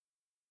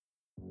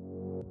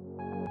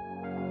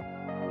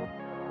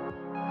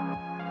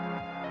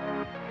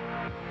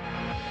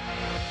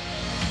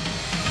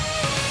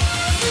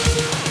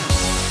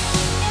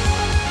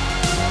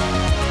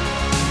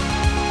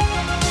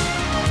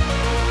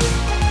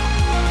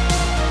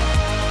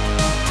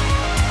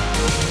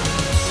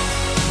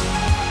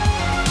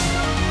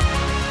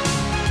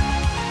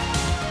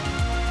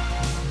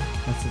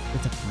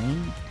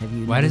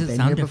Why does You've it been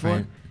sound here before?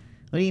 different?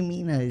 What do you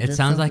mean? It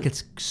sounds like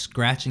it's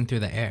scratching through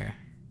the air.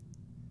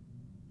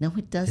 No,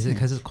 it doesn't. Is it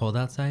because it's cold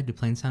outside? Do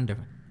planes sound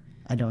different?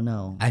 I don't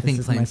know. I think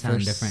This is my planes sound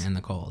first different in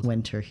the cold.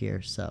 winter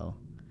here, so.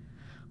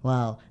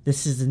 Wow,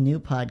 this is a new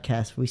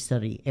podcast where we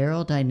study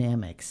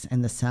aerodynamics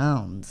and the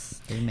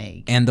sounds they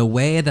make. And the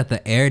way that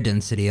the air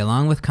density,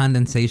 along with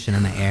condensation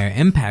in the air,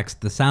 impacts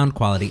the sound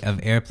quality of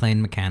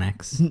airplane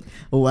mechanics.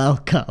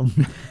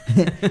 Welcome.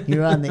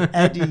 You're on the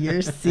edge of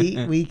your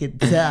seat, we can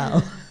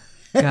tell.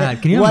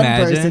 God, can you One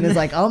imagine? person is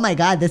like, oh my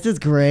God, this is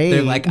great.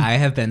 They're like, I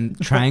have been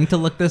trying to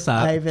look this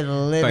up I've been for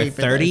living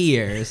 30 this.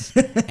 years,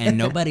 and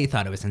nobody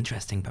thought it was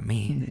interesting but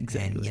me.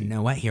 Exactly. And you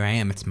know what? Here I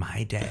am. It's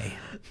my day.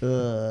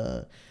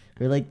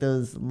 We're like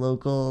those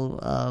local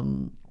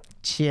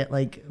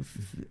like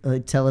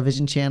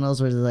television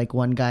channels where there's like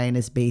one guy in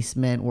his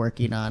basement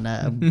working on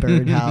a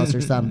birdhouse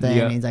or something.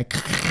 Yep. And he's like,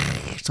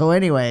 so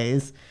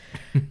anyways,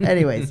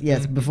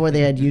 yes, before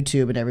they had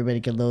YouTube and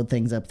everybody could load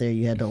things up there,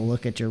 you had to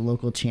look at your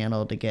local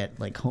channel to get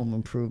like home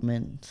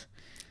improvement.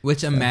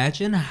 Which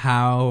imagine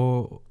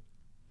how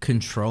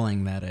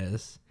controlling that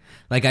is.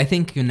 Like, I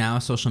think now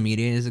social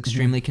media is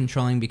extremely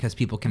controlling because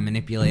people can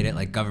manipulate it,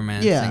 like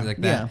governments, things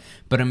like that. Yeah.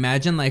 But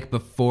imagine, like,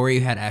 before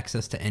you had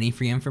access to any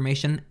free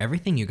information,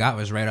 everything you got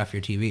was right off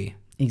your TV.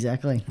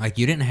 Exactly. Like,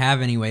 you didn't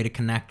have any way to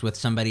connect with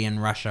somebody in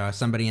Russia,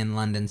 somebody in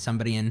London,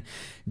 somebody in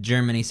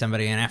Germany,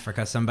 somebody in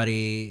Africa,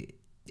 somebody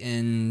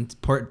in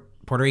Puerto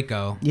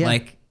Rico. Yeah.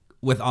 Like,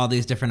 with all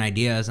these different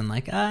ideas and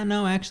like,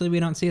 no, actually, we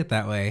don't see it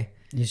that way.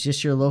 It's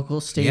just your local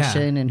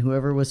station and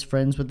whoever was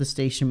friends with the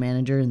station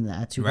manager, and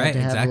that's who got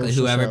to have exactly.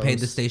 local Whoever shows. paid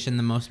the station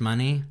the most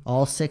money.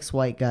 All 6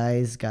 white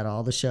guys got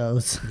all the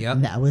shows. Yep.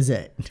 And that was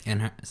it.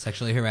 And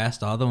sexually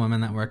harassed all the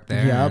women that worked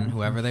there Yep. and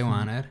whoever they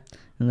wanted.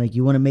 And like,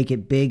 you want to make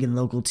it big in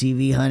local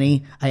TV,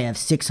 honey? I have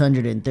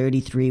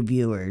 633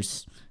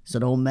 viewers, so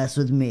don't mess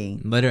with me.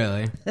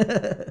 Literally.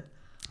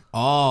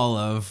 All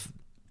of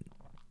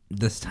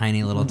this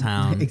tiny little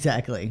town.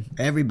 Exactly.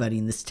 Everybody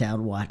in this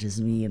town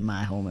watches me and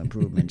my home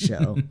improvement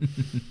show.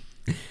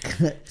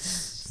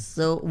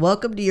 So,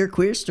 welcome to your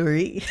queer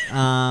story.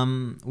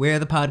 We're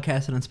the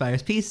podcast that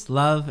inspires peace,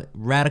 love,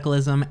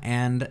 radicalism,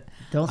 and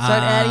Don't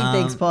start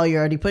adding things, Paul. You're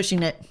already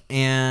pushing it.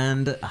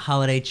 and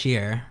holiday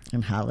cheer.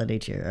 And holiday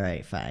cheer. All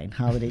right, fine.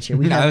 Holiday cheer.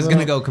 I was going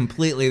to go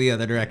completely the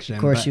other direction.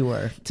 Of course but you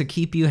were. To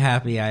keep you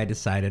happy, I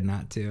decided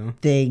not to.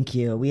 Thank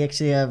you. We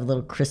actually have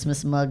little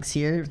Christmas mugs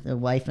here. The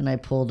wife and I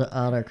pulled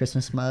out our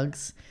Christmas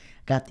mugs.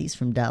 Got these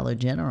from Dollar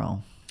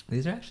General.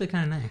 These are actually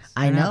kind of nice.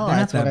 I know.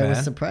 That's what I was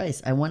bad.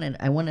 surprised. I wanted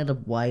a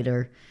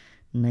wider,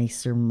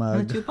 nicer Oh,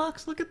 mug.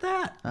 $2. Look at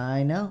that.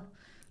 I know.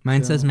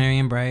 Mine says Merry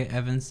and Bright.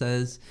 Evan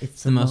says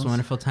it's the most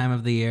wonderful time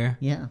of the year.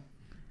 Yeah.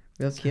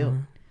 Real cute.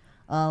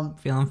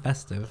 Feeling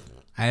festive.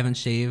 I haven't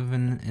shaved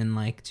in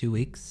like 2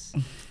 weeks.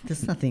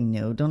 This is nothing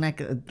new. Don't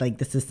act like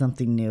this is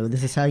something new.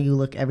 This is how you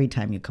look every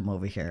time you come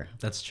over here.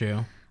 That's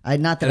true.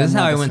 Not that This is I'm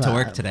how not I a went to slob.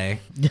 work today.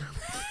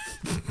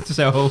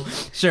 So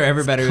sure,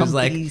 everybody was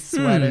like,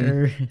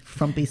 sweater,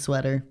 frumpy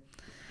sweater.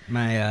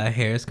 my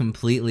hair is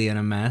completely in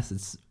a mess.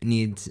 It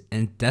needs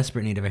in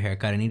desperate need of a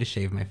haircut. I need to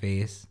shave my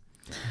face.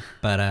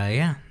 But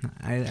yeah,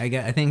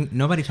 I think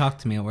nobody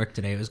talked to me at work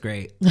today. It was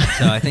great.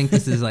 So I think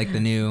this is like the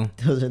new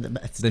Those are the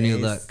best. new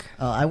days. look.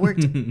 Oh, I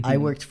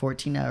worked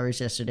 14 hours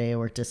yesterday. I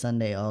worked a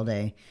Sunday all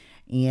day,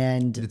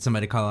 and Did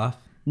somebody call off?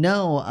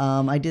 no,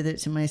 I did it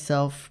to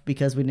myself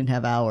because we didn't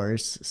have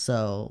hours.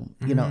 So,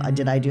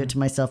 did I do it to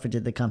myself or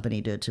did the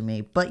company do it to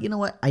me? But you know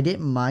what? I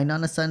didn't mind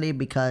on a Sunday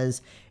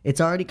because it's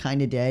already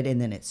kind of dead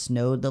and then it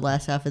snowed the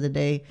last half of the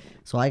day.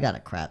 So I got a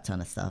crap ton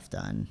of stuff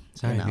done.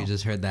 Sorry if you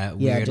just heard that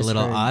Yeah, weird just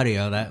little heard.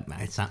 audio that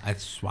I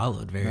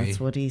swallowed very That's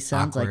what he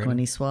sounds like awkward. when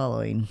he's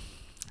swallowing.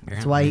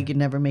 That's Apparently. why he could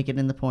never make it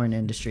in the porn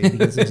industry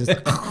because it's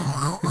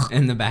just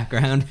in the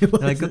background. They're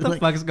like, what the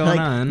fuck's going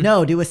on?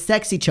 No, do a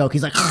sexy choke.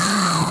 He's like,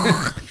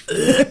 I'm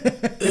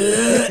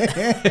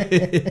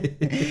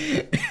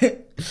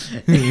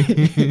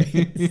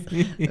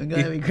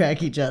glad we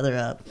crack each other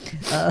up.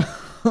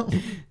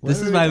 This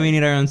is why we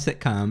need our own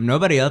sitcom.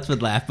 Nobody else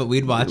would laugh, but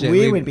we'd watch it.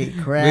 We would be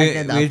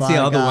cracking the We'd see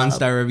all the fuck up.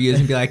 1-star reviews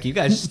and be like, you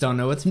guys just don't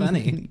know what's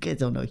funny. You guys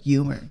don't know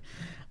humor.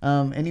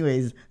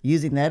 Anyways,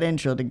 using that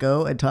intro to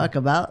go and talk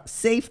about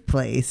Safe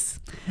Place.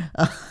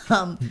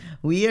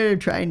 We are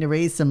trying to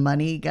raise some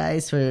money,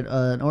 guys, for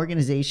an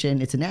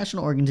organization. It's a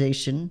national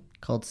organization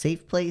called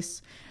Safe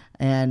Place.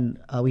 And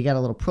we got a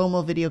little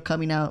promo video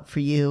coming out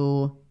for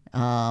you.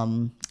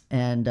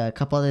 And a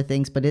couple other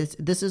things, but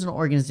this is an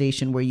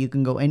organization where you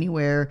can go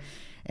anywhere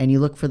and you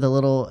look for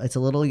it's a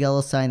little yellow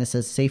sign that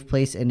says Safe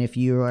Place, and if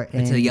you are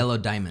It's a yellow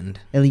diamond.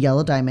 a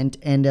yellow diamond,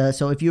 and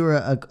so if you're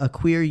a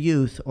queer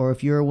youth, or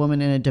if you're a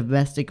woman in a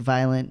domestic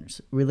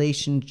violence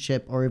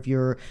relationship, or if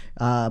you're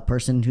a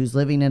person who's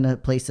living in a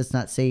place that's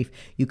not safe,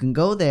 you can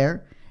go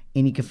there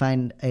and you can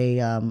find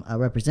a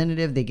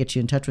representative. They get you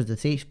in touch with the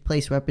Safe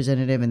Place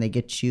representative, and they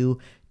get you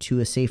to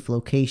a safe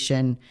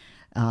location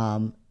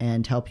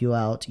and help you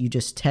out. You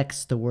just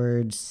text the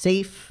word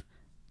SAFE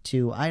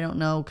to, I don't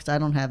know, because I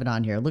don't have it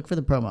on here. Look for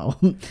the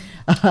promo.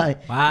 Wow.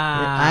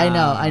 I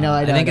know.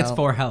 I think it's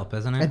for help,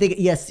 isn't it? I think,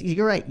 yes,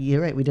 you're right.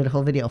 We did a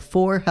whole video.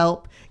 For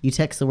help. You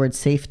text the word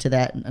safe to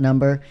that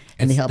number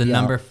and they help you out. The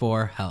number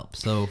 4 help.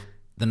 So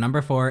the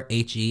number 4,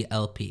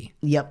 HELP.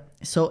 Yep.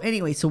 So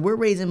anyway, so we're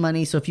raising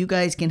money. So if you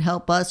guys can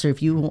help us, or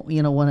if you want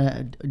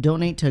to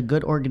donate to a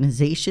good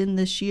organization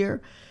this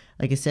year,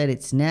 like I said,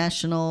 it's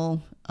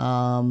national.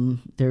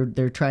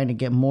 They're trying to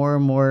get more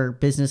and more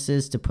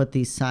businesses to put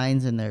these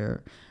signs in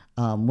their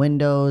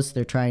windows.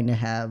 They're trying to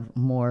have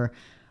more,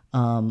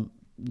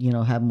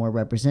 have more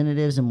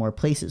representatives and more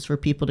places for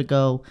people to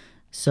go.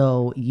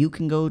 So you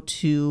can go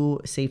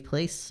to Safe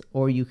Place,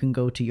 or you can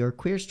go to Your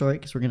Queer Story,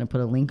 because we're going to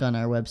put a link on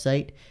our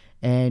website.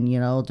 And,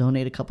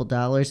 donate a couple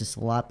dollars. It's a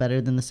lot better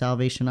than the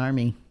Salvation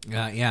Army.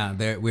 Yeah,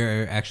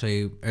 they're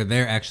actually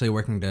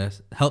working to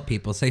help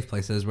people, safe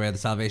places, where the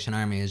Salvation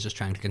Army is just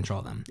trying to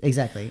control them.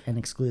 Exactly, and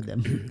exclude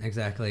them.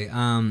 Exactly.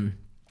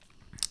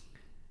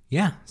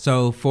 Yeah,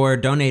 so for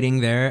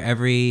donating there,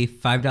 every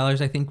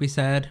 $5, I think we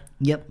said.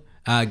 Yep.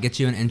 Gets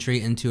you an entry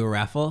into a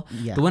raffle.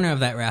 Yeah. The winner of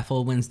that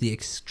raffle wins the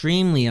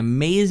extremely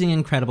amazing,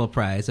 incredible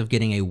prize of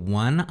getting a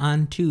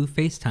 1-on-2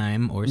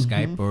 FaceTime or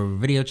Skype or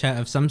video chat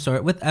of some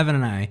sort with Evan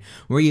and I,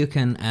 where you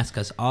can ask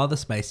us all the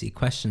spicy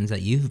questions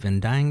that you've been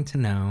dying to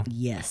know.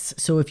 Yes.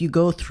 So if you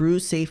go through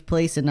Safe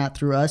Place and not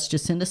through us,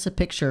 just send us a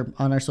picture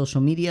on our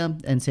social media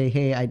and say,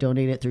 hey, I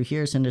donated through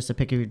here. Send us a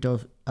pic send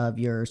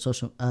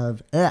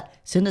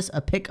us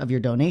a pic of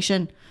your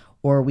donation,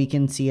 or we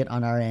can see it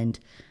on our end.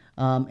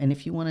 And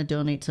if you want to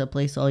donate to a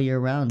place all year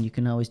round, you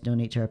can always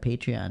donate to our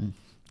Patreon.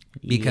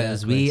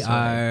 Because we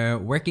are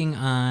working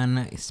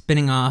on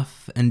spinning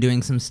off and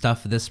doing some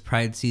stuff this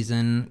Pride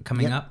season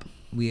coming up.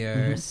 We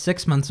are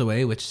 6 months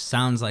away, which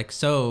sounds like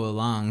so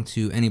long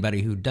to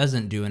anybody who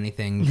doesn't do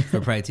anything for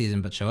Pride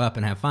season but show up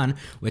and have fun,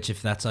 which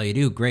if that's all you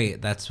do,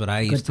 great. That's what I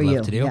used to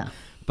love to do. Yeah.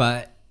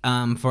 But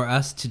for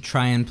us to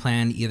try and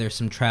plan either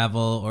some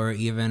travel, or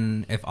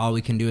even if all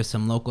we can do is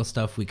some local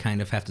stuff, we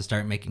kind of have to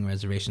start making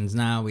reservations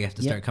now. We have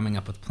to start coming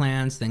up with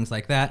plans, things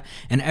like that.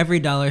 And every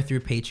dollar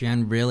through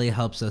Patreon really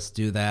helps us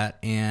do that.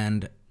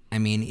 And I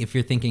mean, if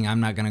you're thinking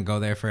I'm not going to go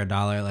there for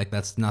 $1, like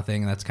that's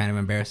nothing, that's kind of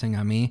embarrassing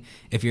on me.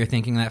 If you're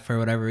thinking that for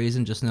whatever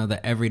reason, just know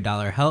that every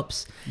dollar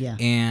helps. Yeah.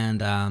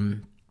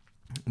 And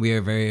we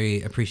are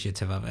very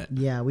appreciative of it.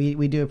 Yeah,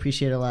 we do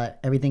appreciate it a lot.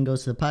 Everything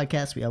goes to the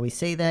podcast. We always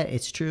say that.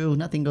 It's true.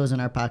 Nothing goes in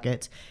our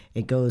pockets.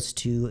 It goes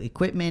to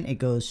equipment. It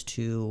goes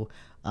to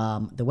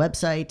the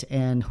website.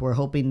 And we're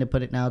hoping to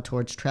put it now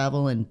towards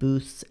travel and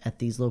booths at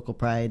these local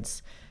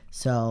prides.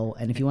 So,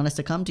 and if you want us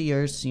to come to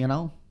yours,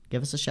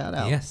 give us a shout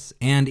out. Yes.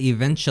 And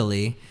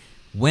eventually,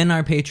 when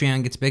our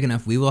Patreon gets big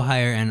enough, we will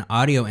hire an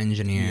audio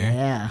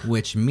engineer,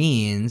 which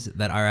means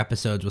that our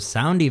episodes will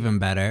sound even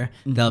better.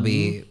 They'll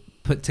be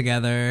put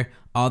together.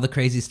 All the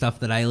crazy stuff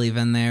that I leave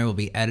in there will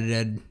be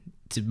edited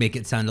to make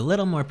it sound a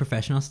little more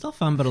professional. Still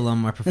fun, but a little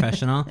more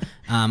professional.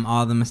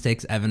 All the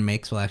mistakes Evan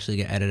makes will actually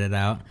get edited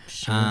out.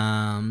 Sure.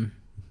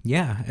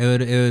 Yeah, it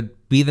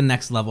would be the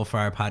next level for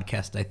our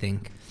podcast, I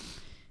think.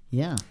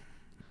 Yeah.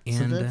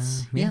 And so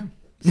that's,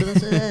 So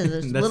that's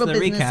there's a little the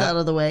business recap. out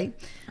of the way.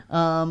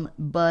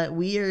 But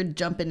we are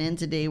jumping in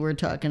today. We're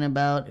talking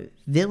about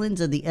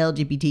villains of the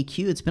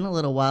LGBTQ. It's been a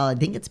little while. I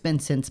think it's been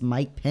since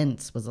Mike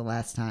Pence was the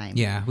last time.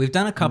 Yeah, we've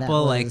done a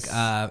couple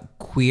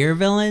queer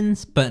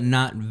villains, but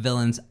not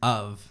villains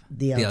of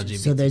the LGBT.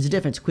 So there's a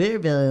difference. Queer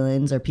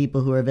villains are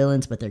people who are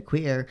villains, but they're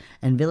queer.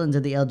 And villains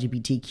of the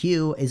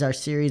LGBTQ is our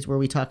series where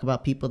we talk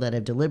about people that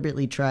have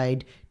deliberately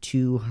tried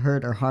to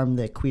hurt or harm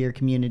the queer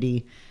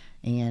community.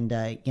 And,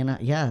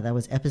 that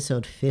was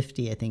episode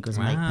 50, I think, was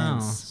Mike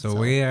Pence. So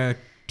we are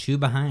 2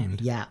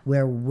 behind. Yeah,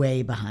 we're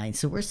way behind.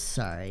 So we're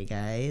sorry,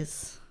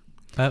 guys.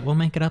 But we'll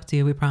make it up to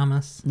you, we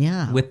promise.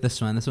 Yeah. With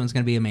this one. This one's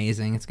going to be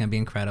amazing. It's going to be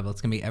incredible.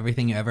 It's going to be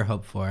everything you ever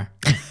hoped for.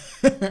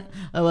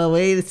 Oh, well,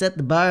 way to set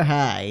the bar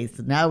high.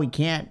 So now we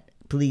can't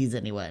please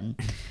anyone.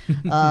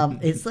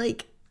 It's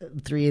like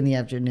 3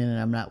 p.m. and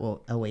I'm not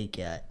awake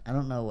yet. I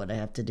don't know what I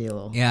have to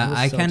do. Yeah,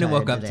 I kind of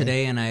woke up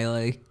today and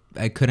I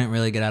couldn't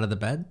really get out of the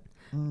bed.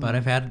 But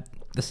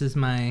this is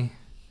my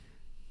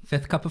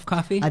 5th cup of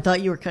coffee. I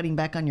thought you were cutting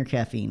back on your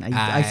caffeine.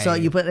 I saw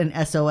you put an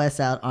SOS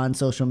out on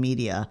social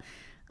media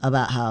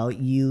about how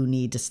you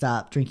need to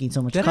stop drinking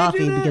so much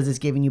coffee because it's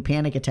giving you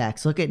panic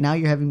attacks. Look at now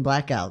you're having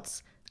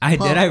blackouts. Did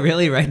I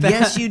really write that?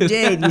 Yes, you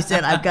did. You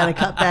said, I've got to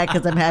cut back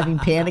because I'm having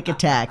panic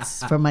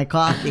attacks from my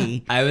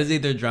coffee. I was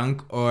either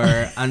drunk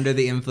or under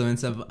the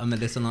influence of a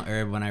medicinal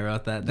herb when I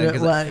wrote that.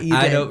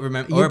 I don't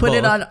remember. You put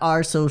it on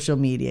our social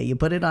media. You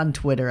put it on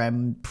Twitter.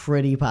 I'm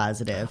pretty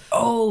positive.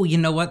 Oh, you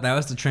know what? That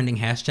was the trending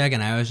hashtag,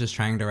 and I was just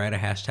trying to write a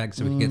hashtag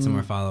so we could get some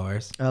more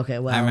followers. Okay,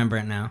 well. I remember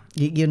it now.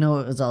 You know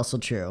it was also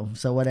true.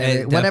 So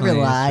whatever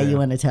lie you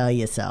want to tell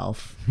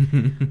yourself.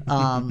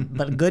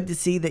 But good to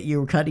see that you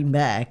were cutting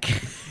back.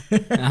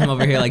 I'm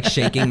over here like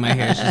shaking, my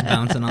hair's just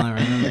bouncing all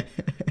around,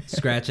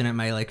 scratching at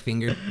my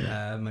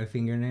my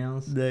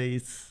fingernails.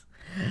 Nice.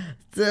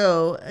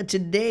 So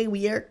today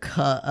we are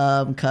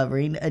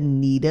covering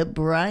Anita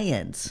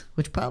Bryant,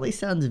 which probably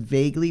sounds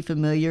vaguely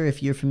familiar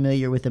if you're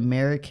familiar with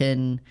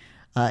American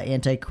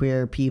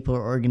anti-queer people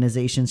or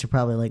organizations. You're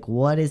probably like,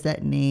 what is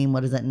that name?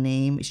 What is that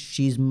name?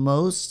 She's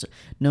most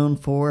known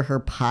for her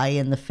pie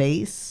in the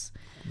face.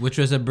 Which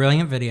was a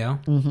brilliant video.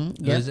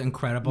 Mm-hmm. It was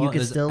incredible. It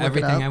was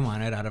everything I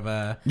wanted out of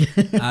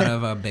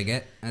a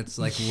bigot. It's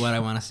like what I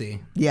want to see.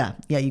 Yeah.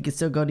 You can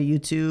still go to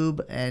YouTube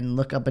and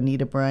look up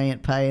Anita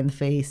Bryant pie in the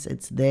face.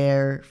 It's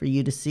there for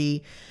you to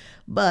see.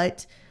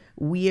 But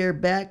we are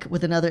back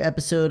with another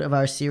episode of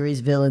our series,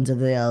 Villains of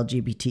the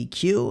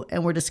LGBTQ,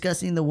 and we're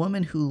discussing the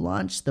woman who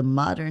launched the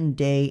modern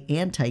day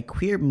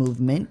anti-queer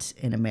movement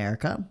in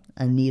America,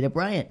 Anita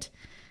Bryant.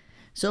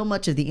 So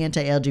much of the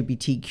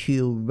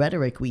anti-LGBTQ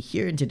rhetoric we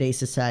hear in today's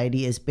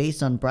society is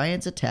based on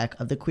Bryant's attack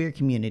of the queer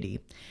community,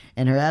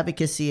 and her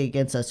advocacy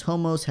against us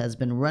homos has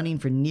been running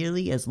for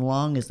nearly as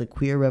long as the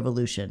queer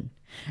revolution.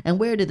 And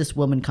where did this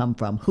woman come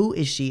from? Who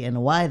is she,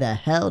 and why the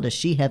hell does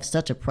she have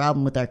such a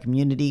problem with our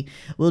community?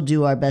 We'll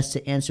do our best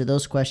to answer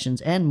those questions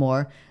and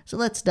more, so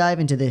let's dive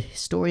into the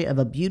story of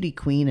a beauty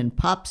queen and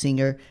pop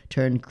singer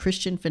turned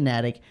Christian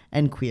fanatic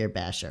and queer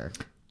basher.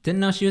 Didn't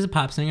know she was a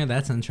pop singer.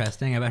 That's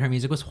interesting. I bet her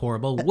music was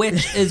horrible,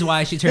 which is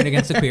why she turned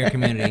against the queer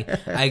community.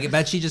 I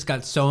bet she just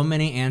got so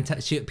many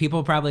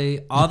people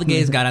probably, all the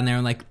gays got on there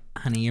and like,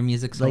 honey, your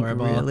music's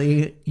horrible.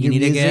 Really? You need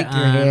to get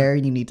your hair,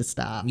 you need to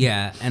stop.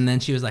 Yeah, and then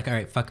she was like, all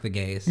right, fuck the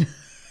gays.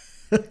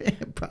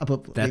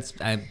 Probably.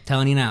 I'm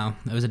telling you now,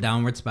 it was a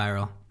downward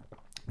spiral.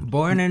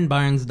 Born in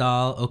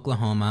Barnsdall,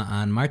 Oklahoma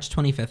on March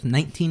 25th,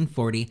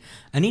 1940,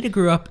 Anita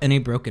grew up in a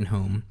broken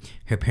home.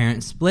 Her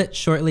parents split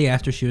shortly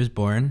after she was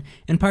born,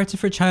 and parts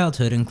of her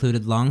childhood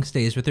included long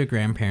stays with her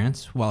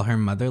grandparents while her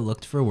mother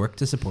looked for work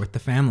to support the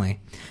family.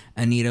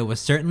 Anita was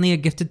certainly a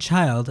gifted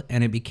child,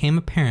 and it became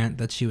apparent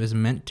that she was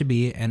meant to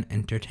be an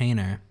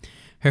entertainer.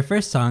 Her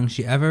first song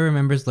she ever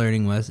remembers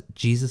learning was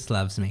Jesus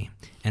Loves Me,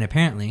 and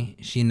apparently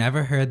she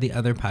never heard the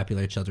other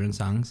popular children's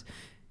songs.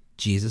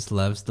 Jesus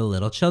loves the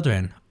little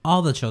children,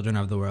 all the children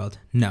of the world.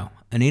 No,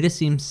 Anita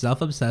seems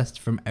self-obsessed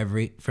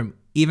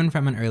even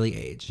from an early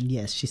age.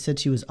 Yes, she said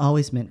she was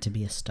always meant to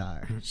be a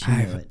star. She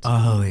knew it.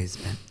 Always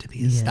meant to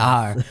be a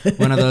star.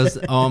 One of those,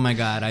 oh my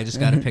God, I just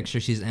got a picture.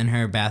 She's in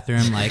her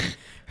bathroom, like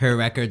her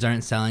records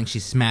aren't selling. She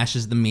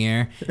smashes the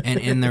mirror, and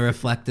in the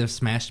reflective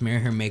smashed mirror,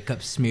 her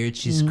makup's smeared.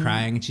 She's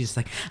crying, and she's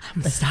like,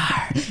 I'm a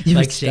star.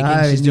 Like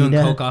shaking. She's doing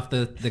coke off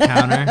the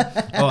counter.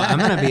 Oh, I'm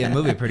going to be a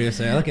movie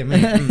producer. Look at me.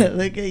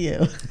 Look at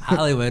you.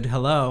 Hollywood,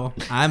 hello.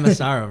 I'm a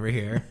star over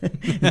here.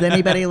 Is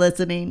anybody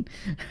listening?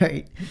 All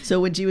right.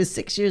 So when she was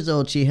 6 years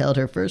old, she held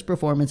her first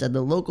performance at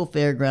the local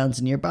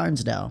fairgrounds near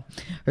Barnsdall.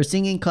 Her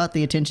singing caught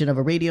the attention of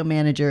a radio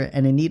manager,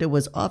 and Anita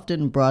was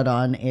often brought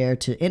on air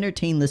to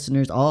entertain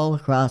listeners all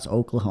across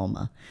Oklahoma.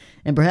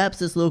 And perhaps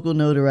this local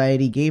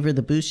notoriety gave her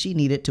the boost she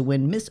needed to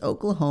win Miss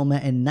Oklahoma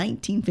in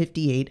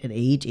 1958 at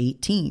age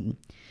 18.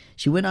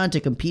 She went on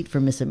to compete for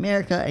Miss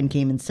America and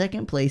came in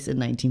second place in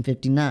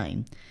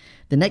 1959.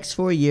 The next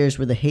 4 years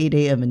were the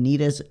heyday of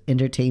Anita's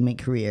entertainment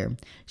career.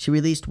 She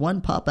released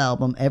one pop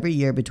album every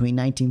year between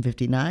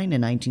 1959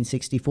 and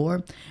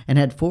 1964 and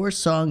had 4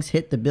 songs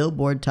hit the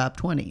Billboard Top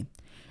 20.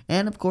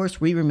 And of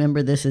course, we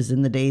remember this as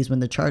in the days when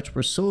the charts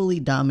were solely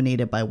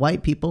dominated by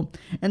white people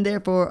and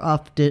therefore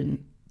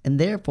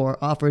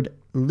offered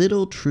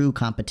little true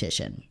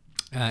competition.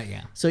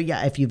 Yeah. So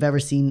yeah, if you've ever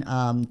seen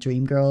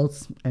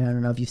Dreamgirls, I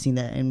don't know if you've seen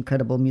that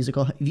incredible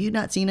musical. Have you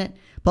not seen it,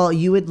 Paul?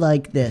 You would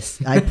like this.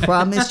 I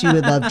promise you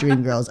would love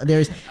Dreamgirls.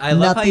 I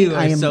love how you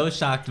are so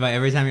shocked by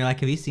every time you're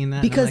like, have you seen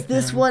that? Because like,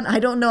 this one, I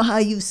don't know how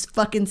you've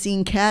fucking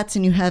seen Cats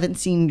and you haven't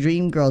seen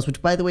Dreamgirls.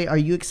 Which, by the way, are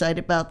you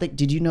excited about that?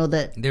 Did you know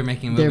that they're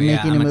making a movie?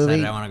 I'm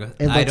excited. I want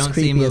to go. I don't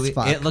see a movie.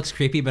 It looks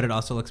creepy, but it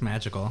also looks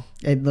magical.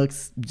 It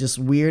looks just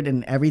weird,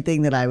 and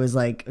everything that I was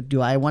like, do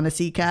I want to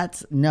see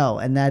Cats? No,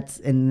 and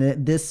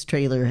this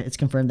trailer, it's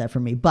confirmed that for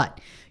me.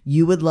 But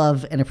you would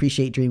love and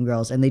appreciate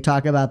Dreamgirls, and they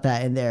talk about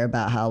that in there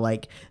about how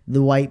like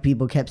the white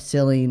people kept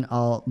stealing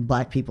all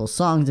black people's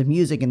songs and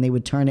music, and they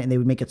would turn it and they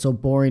would make it so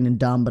boring and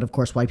dumb. But of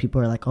course, white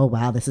people are like, "Oh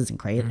wow, this is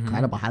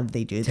incredible! How did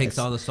they do this?" Takes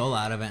all the soul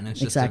out of it, and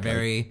it's just a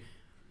very.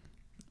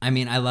 I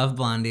mean, I love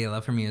Blondie. I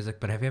love her music,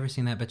 but have you ever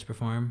seen that bitch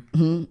perform?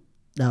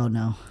 Mm-hmm. Oh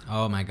no.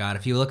 Oh my God!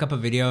 If you look up a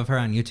video of her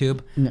on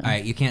YouTube, all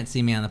right, you can't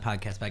see me on the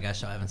podcast, but I gotta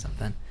show Evan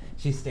something.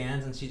 She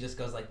stands and she just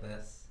goes like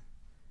this.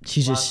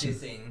 She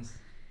sings.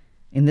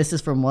 And this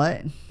is from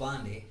what?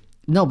 Blondie.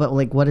 No, but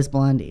like, what is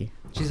Blondie?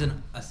 She's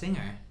a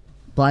singer.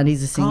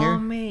 Blondie's a singer? Call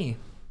me.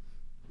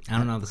 I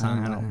don't know the song.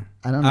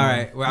 I don't know. All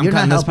right, well, I'm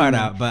cutting this part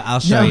out, but I'll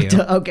show you.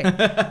 Okay.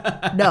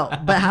 No,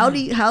 but how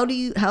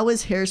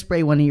is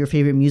Hairspray one of your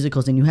favorite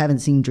musicals and you haven't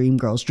seen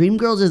Dreamgirls?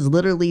 Dreamgirls is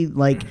literally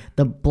like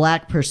the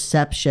black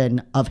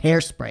perception of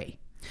Hairspray.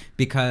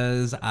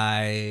 Because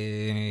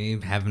I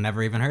have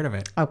never even heard of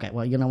it. Okay,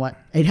 well, you know what?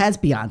 It has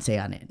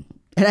Beyonce on it.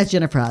 It has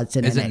Jennifer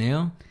Hudson in it. Is it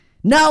new?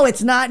 No,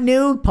 it's not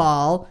new,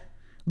 Paul.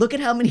 Look at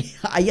how many.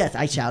 Yes,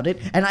 I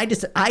shouted, and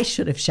I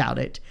should have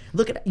shouted.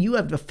 Look at, you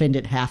have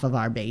offended half of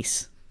our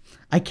base.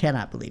 I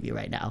cannot believe you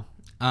right now.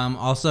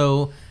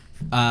 Also,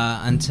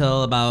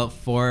 until about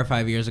 4 or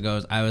 5 years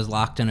ago, I was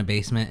locked in a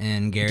basement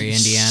in Gary,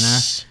 Indiana,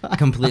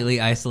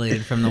 completely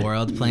isolated from the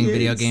world, playing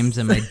video games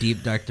in my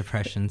deep, dark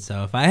depression.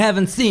 So if I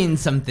haven't seen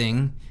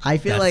something, I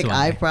feel that's like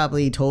why. I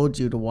probably told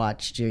you to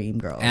watch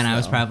Dreamgirls. And I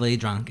was probably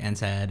drunk and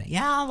said,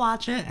 yeah, I'll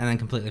watch it, and then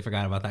completely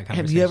forgot about that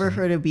conversation. Have you ever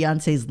heard of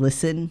Beyonce's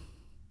Listen?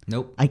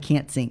 Nope. I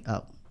can't sing.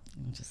 Oh,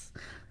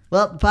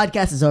 well, the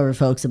podcast is over,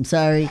 folks. I'm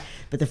sorry,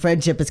 but the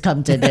friendship has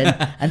come to an end,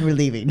 and we're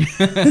leaving.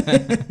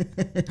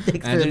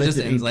 Thanks for Imagine it just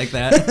ends like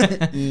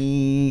that.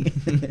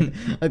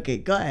 Okay,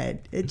 go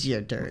ahead. It's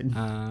your turn.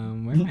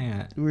 Where am I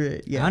at?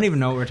 I don't even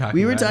know what we're talking about.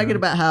 We were talking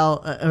about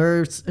how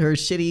her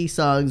shitty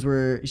songs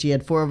were. She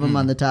had 4 of them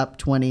on the top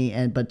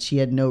 20, but she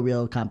had no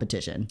real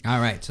competition.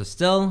 All right, so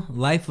still,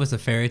 life was a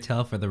fairy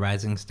tale for the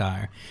rising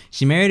star.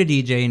 She married a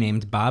DJ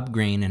named Bob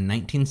Green in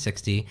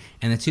 1960,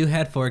 and the two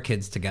had 4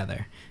 kids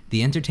together.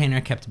 The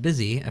entertainer kept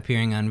busy,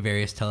 appearing on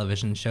various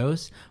television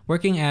shows,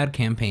 working ad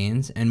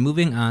campaigns, and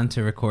moving on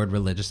to record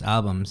religious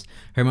albums.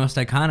 Her most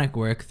iconic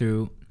work,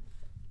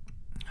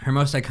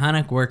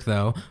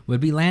 though, would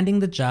be landing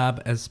the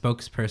job as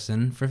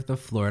spokesperson for the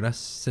Florida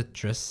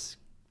Citrus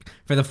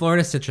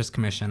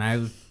Commission.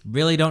 I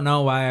really don't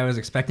know why I was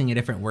expecting a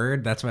different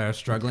word. That's why I was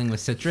struggling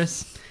with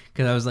citrus,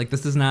 because I was like,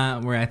 this is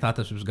not where I thought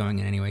this was going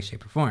in any way,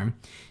 shape, or form.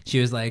 She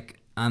was like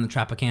on the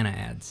Tropicana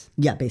ads.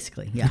 Yeah,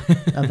 basically. Yeah,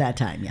 of that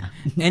time. Yeah.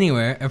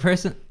 Anywhere a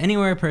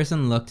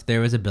person looked,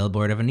 there was a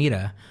billboard of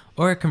Anita,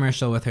 or a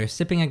commercial with her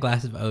sipping a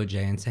glass of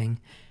OJ and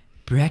saying,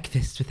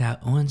 "Breakfast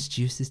without orange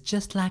juice is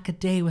just like a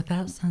day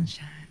without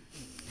sunshine."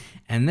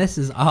 And this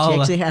is all. She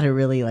actually had a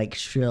really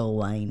shrill,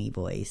 whiny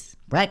voice.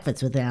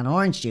 Breakfast without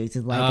orange juice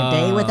is like a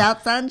day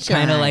without sunshine.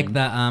 Kind of like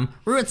the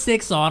Route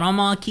 6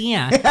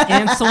 Automarkia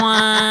in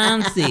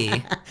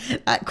Swansea.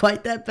 Not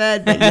quite that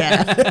bad, but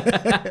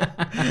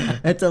yeah.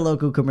 It's a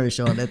local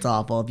commercial and it's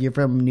awful. If you're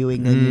from New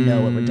England, you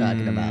know what we're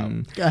talking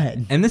about. Go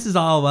ahead. And this is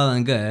all well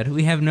and good.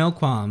 We have no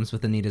qualms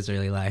with Anita's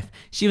early life.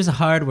 She was a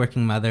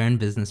hard-working mother and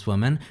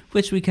businesswoman,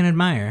 which we can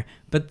admire.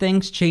 But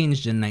things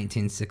changed in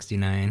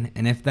 1969,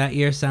 and if that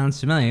year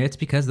sounds familiar, it's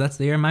because that's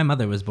the year my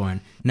mother was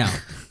born. No.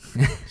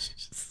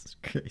 Jesus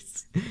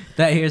Christ.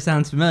 That year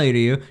sounds familiar to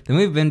you, then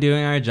we've been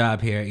doing our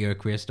job here at Your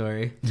Queer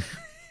Story.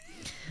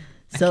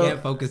 So, I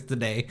can't focus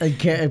today. I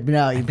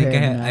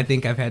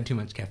think I've had too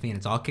much caffeine.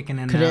 It's all kicking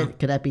in now.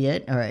 Could that be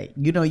it? All right.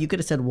 You could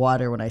have said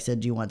water when I said,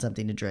 do you want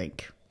something to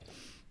drink?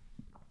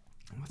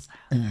 What's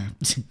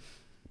that?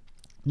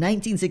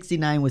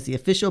 1969 was the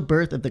official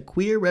birth of the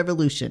queer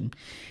revolution.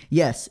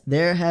 Yes,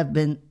 there had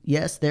been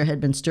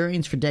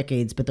stirrings for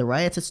decades, but the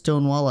riots at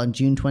Stonewall on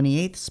June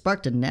 28th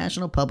sparked a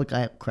national public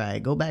outcry.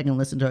 Go back and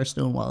listen to our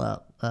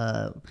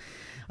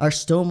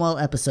Stonewall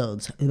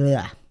episodes.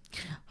 Blah.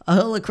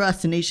 All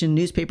across the nation,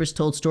 newspapers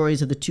told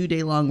stories of the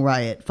 2-day-long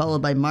riot,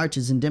 followed by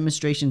marches and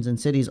demonstrations in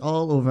cities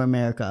all over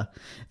America.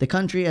 The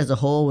country as a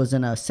whole was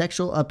in a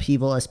sexual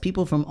upheaval as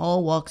people from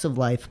all walks of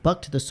life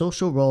bucked the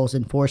social roles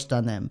enforced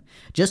on them.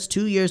 Just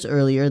 2 years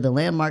earlier, the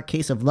landmark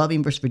case of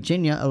Loving v.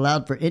 Virginia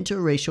allowed for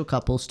interracial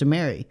couples to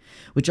marry,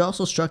 which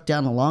also struck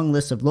down a long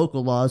list of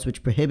local laws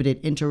which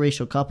prohibited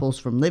interracial couples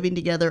from living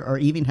together or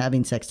even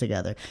having sex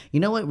together. You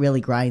know what really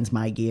grinds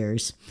my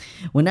gears?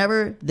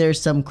 Whenever there's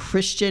some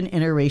Christian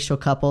interracial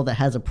couple that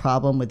has a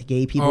problem with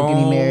gay people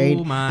getting married.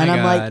 And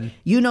I'm God. like,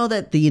 you know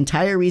that the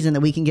entire reason that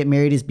we can get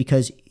married is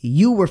because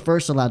you were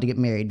first allowed to get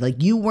married.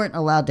 Like, you weren't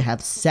allowed to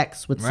have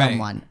sex with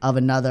someone of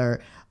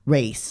another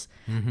race.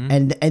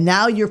 Mm-hmm. And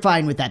now you're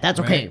fine with that. That's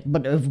okay. Right.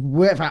 But if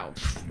we're wow.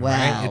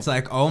 Right? It's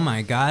like, oh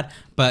my God.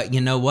 But you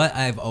know what?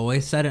 I've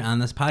always said it on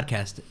this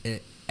podcast.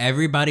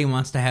 Everybody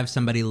wants to have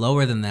somebody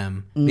lower than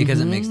them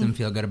because it makes them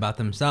feel good about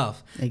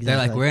themselves. Exactly. They're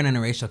like, we're an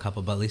interracial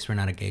couple, but at least we're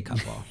not a gay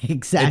couple.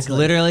 Exactly. It's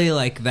literally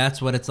like,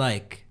 that's what it's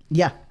like.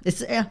 Yeah,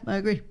 I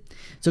agree.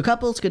 So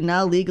couples could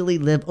now legally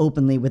live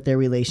openly with their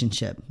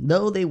relationship,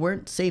 though they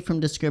weren't safe from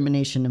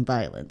discrimination and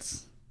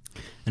violence.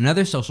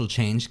 Another social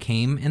change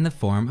came in the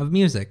form of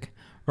music.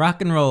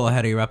 Rock and roll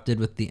had erupted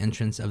with the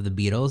entrance of the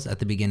Beatles at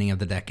the beginning of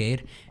the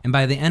decade, and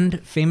by the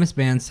end, famous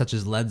bands such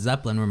as Led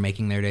Zeppelin were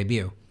making their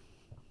debut.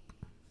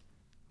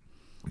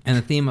 And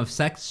the theme of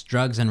sex,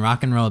 drugs, and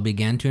rock and roll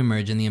began to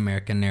emerge in the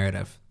American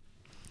narrative,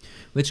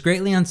 which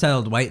greatly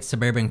unsettled white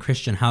suburban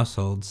Christian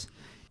households.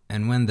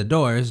 And when The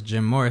Doors,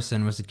 Jim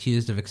Morrison, was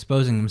accused of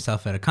exposing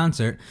himself at a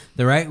concert,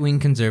 the right-wing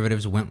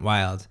conservatives went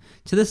wild.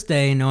 To this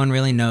day, no one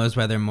really knows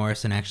whether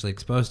Morrison actually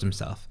exposed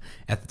himself.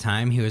 At the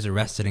time, he was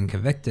arrested and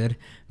convicted,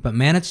 but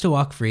managed to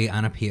walk free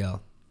on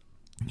appeal.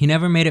 He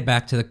never made it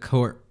back to the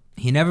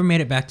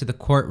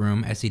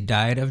courtroom as he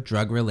died of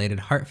drug-related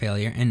heart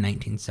failure in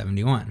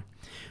 1971.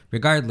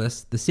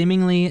 Regardless, the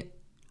seemingly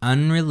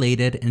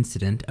unrelated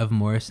incident of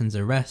Morrison's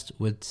arrest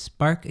would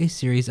spark a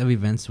series of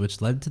events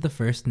which led to the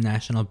first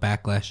national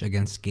backlash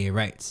against gay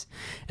rights,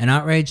 an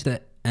outrage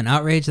that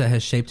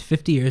has shaped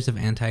 50 years of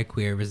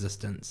anti-queer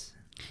resistance.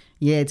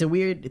 Yeah, it's a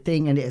weird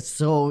thing, and it's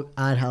so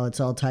odd how it's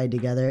all tied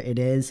together. It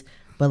is,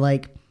 but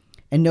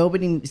And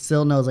nobody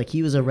still knows, like,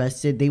 he was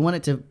arrested. They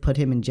wanted to put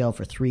him in jail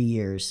for 3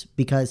 years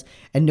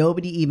and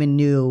nobody even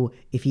knew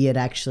if he had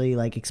actually,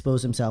 like,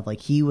 exposed himself.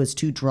 Like, he was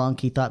too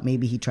drunk. He thought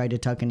maybe he tried to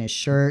tuck in his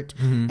shirt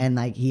and,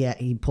 like,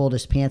 he pulled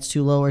his pants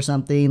too low or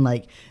something.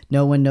 Like,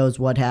 no one knows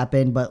what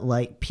happened, but,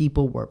 like,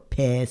 people were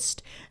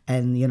pissed.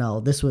 And, you know,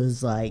 this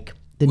was, like,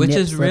 which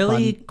is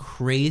really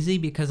crazy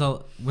because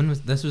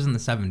this was in the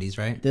 70s,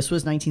 right? This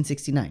was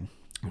 1969.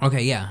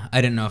 Okay, yeah.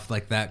 I didn't know if,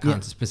 like, that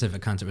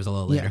specific concert was a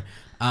little later.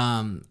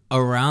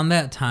 Around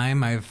that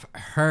time, I've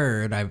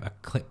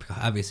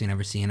obviously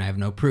never seen, I have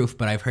no proof,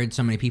 but I've heard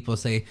so many people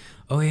say,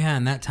 oh yeah,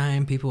 in that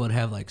time people would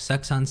have, like,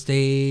 sex on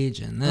stage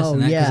and this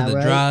and that because of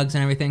the drugs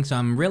and everything. So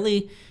I'm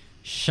really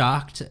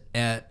shocked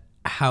at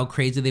how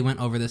crazy they went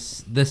over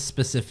this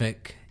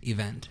specific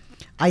event.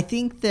 I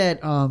think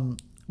that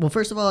well,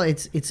 first of all,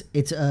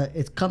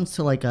 it comes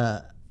to, like,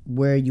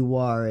 where you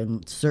are,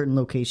 and certain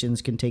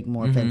locations can take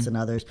more offense than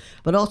others.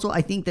 But also,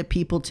 I think that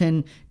people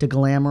tend to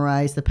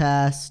glamorize the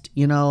past.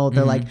 You know,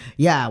 they're like,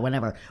 yeah,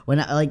 whenever,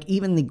 like,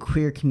 even the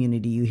queer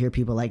community, you hear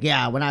people like,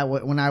 yeah, when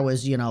I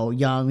was, you know,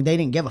 young, they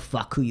didn't give a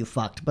fuck who you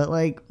fucked, but,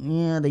 like,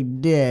 yeah, they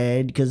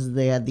did, because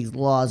they had these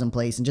laws in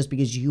place, and just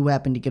because you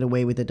happen to get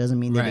away with it doesn't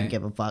mean they didn't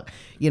give a fuck.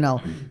 You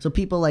know, so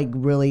people, like,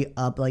 really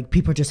like,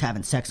 people are just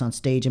having sex on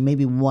stage, and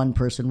maybe one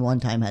person one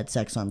time had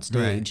sex on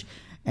stage. Right.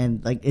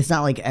 And, like, it's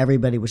not like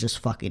everybody was just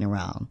fucking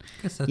around.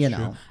 I guess that's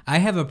true.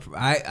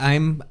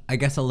 I'm I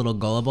guess a little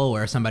gullible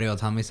where somebody will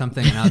tell me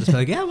something and I'll just be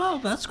like, yeah, well,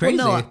 that's crazy.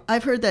 Well, no,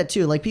 I've heard that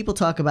too. Like, people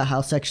talk about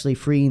how sexually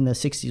freeing the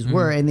 60s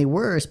were, and they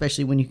were,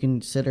 especially when you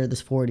consider the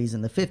 40s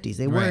and the 50s.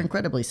 They were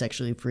incredibly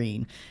sexually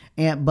freeing.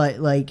 But,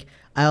 like,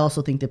 I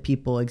also think that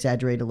people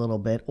exaggerate a little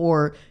bit,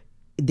 or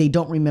they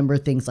don't remember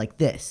things like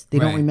this. They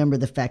don't remember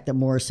the fact that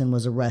Morrison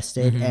was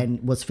arrested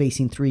and was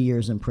facing 3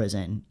 years in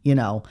prison, you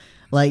know.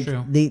 Like,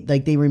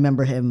 they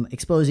remember him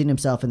exposing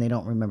himself, and they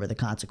don't remember the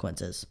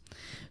consequences.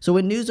 So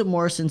when news of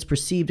Morrison's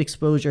perceived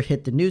exposure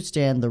hit the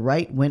newsstand, the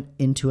right went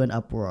into an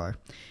uproar.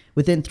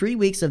 Within 3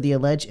 weeks of the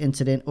alleged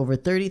incident, over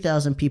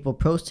 30,000 people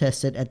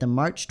protested at the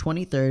March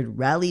 23rd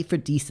Rally for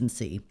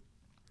Decency.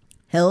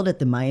 Held at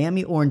the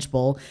Miami Orange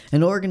Bowl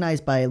and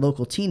organized by a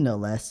local teen, no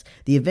less,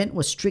 the event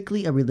was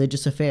strictly a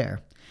religious affair.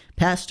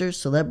 Pastors,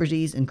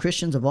 celebrities, and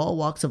Christians of all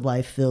walks of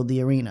life filled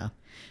the arena.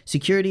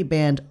 Security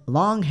banned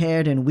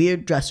long-haired and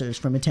weird dressers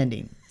from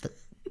attending.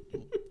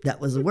 That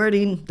was the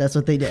wording. That's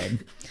what they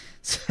did.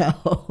 So, sorry,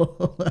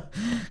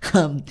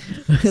 like,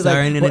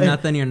 Nitty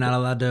Nothing, you're not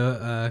allowed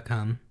to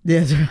come.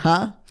 Yes,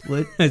 huh?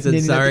 What? I said,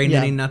 sorry,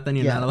 Nitty Nothing,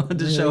 you're not allowed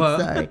to show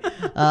up. Sorry.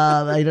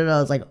 I don't know.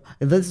 It's like,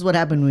 this is what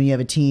happened when you have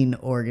a teen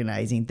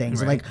organizing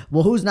things. Like,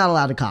 well, who's not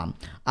allowed to come?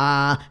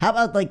 How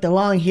about, like, the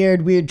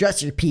long-haired, weird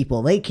dresser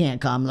people? They can't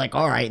come. Like,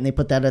 all right, and they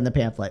put that in the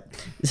pamphlet.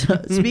 So,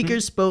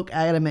 speakers spoke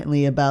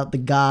adamantly about the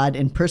God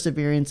and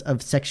perseverance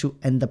of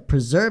and the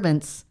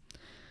preservance.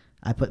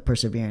 I put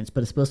perseverance,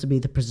 but it's supposed to be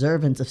the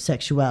preservance of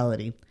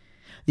sexuality.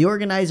 The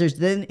organizers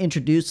then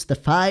introduced the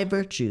 5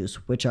 virtues,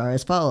 which are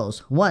as follows.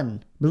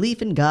 1,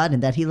 belief in God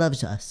and that he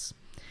loves us.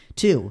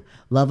 2,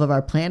 love of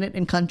our planet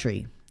and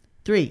country.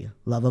 3,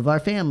 love of our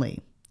family.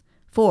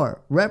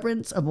 4,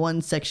 reverence of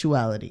one's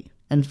sexuality.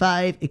 And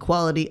 5,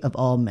 equality of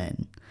all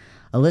men.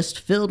 A list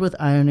filled with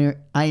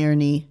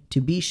irony,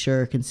 to be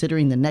sure,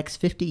 considering the next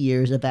 50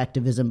 years of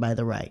activism by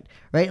the right.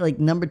 Right? Like,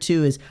 number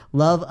 2 is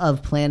love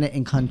of planet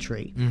and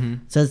country.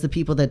 Says the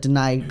people that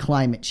deny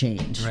climate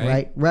change.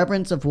 Right?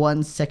 Reverence of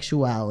one's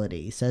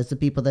sexuality. Says the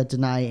people that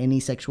deny any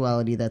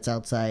sexuality that's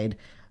outside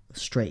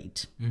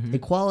straight.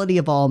 Equality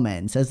of all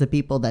men. Says the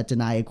people that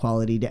deny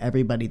equality to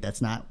everybody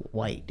that's not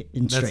white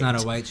and straight. That's not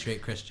a white,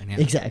 straight Christian. Yeah.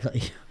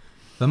 Exactly.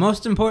 But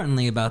most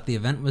importantly about the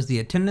event was the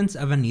attendance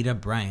of Anita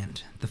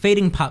Bryant. The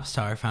fading pop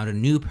star found a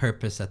new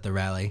purpose at the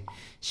rally.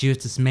 She was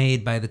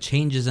dismayed by the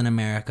changes in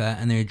America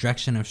and the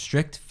direction of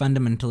strict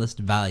fundamentalist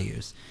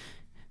values.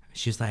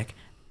 She was like,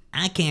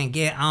 I can't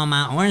get all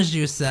my orange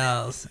juice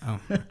cells. Oh,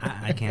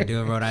 I can't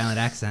do a Rhode Island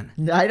accent.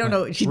 I don't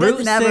know. She Route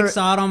doesn't have 6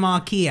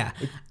 Automall Kia.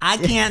 I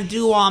can't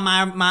do all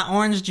my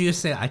orange juice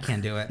sales. I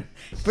can't do it.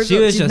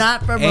 She's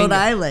not from Rhode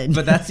Island.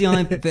 But that's the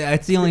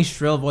only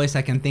shrill voice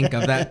I can think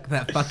of.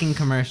 That fucking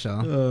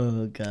commercial.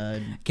 Oh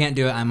God. Can't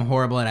do it. I'm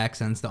horrible at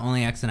accents. The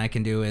only accent I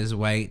can do is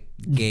white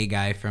gay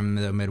guy from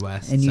the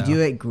Midwest. And you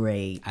do it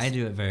great. I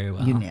do it very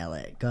well. You nail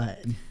it. Go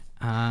ahead.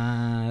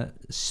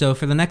 So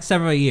for the next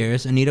several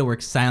years, Anita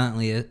worked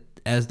silently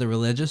as the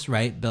religious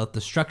right built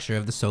the structure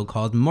of the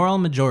so-called moral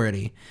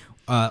majority,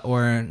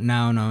 or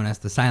now known as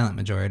the silent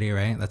majority,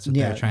 right? That's what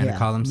they're trying to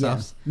call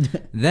themselves. Yeah.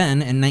 Then,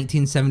 in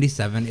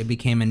 1977, it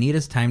became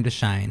Anita's time to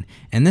shine,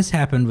 and this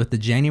happened with the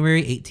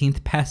January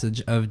 18th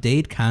passage of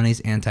Dade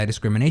County's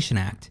Anti-Discrimination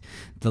Act.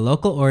 The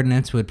local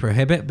ordinance would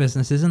prohibit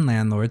businesses and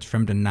landlords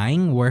from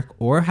denying work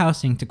or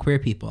housing to queer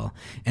people,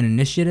 an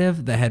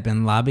initiative that had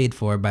been lobbied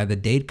for by the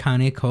Dade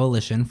County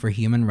Coalition for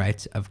Human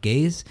Rights of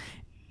Gays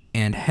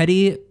and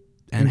headed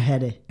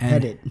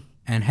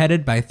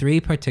by 3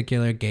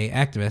 particular gay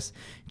activists,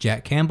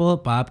 Jack Campbell,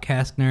 Bob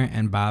Kastner,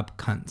 and Bob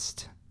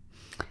Kunst.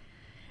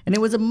 And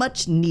it was a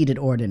much-needed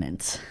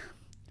ordinance.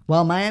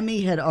 While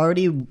Miami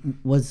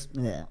was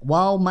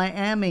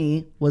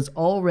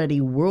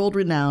already world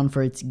renowned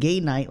for its gay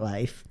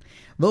nightlife,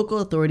 local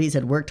authorities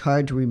had worked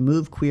hard to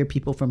remove queer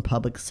people from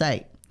public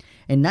sight.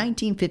 In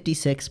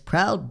 1956,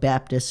 proud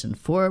Baptist and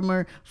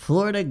former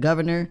Florida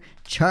Governor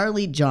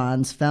Charlie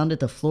Johns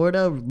founded the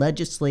Florida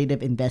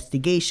Legislative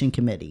Investigation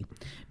Committee,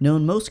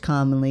 known most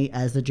commonly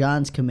as the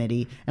Johns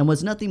Committee, and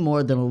was nothing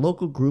more than a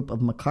local group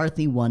of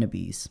McCarthy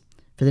wannabes.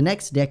 For the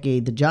next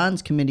decade, the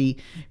Johns Committee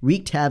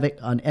wreaked havoc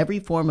on every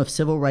form of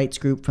civil rights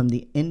group from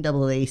the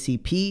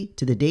NAACP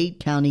to the Dade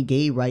County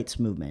Gay Rights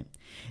Movement.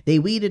 They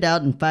weeded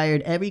out and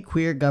fired every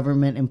queer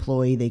government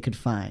employee they could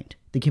find.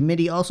 The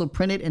committee also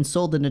printed and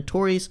sold the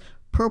notorious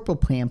Purple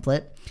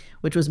Pamphlet,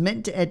 which was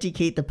meant to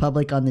educate the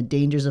public on the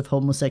dangers of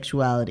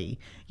homosexuality.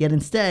 Yet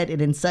instead,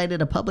 it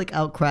incited a public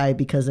outcry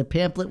because the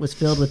pamphlet was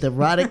filled with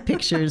erotic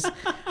pictures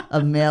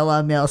of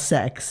male-on-male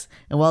sex.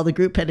 And while the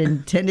group had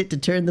intended to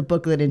turn the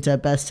booklet into a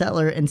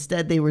bestseller,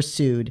 instead they were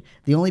sued.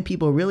 The only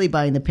people really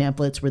buying the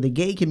pamphlets were the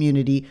gay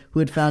community, who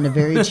had found a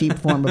very cheap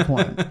form of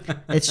porn.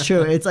 It's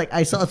true. It's like,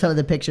 I saw some of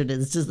the pictures.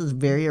 It's just this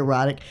very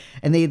erotic.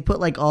 And they put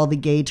like all the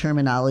gay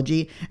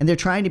terminology, and they're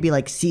trying to be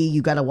like, see,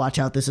 you got to watch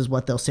out. This is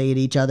what they'll say to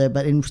each other.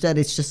 But instead,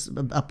 it's just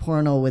a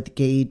porno with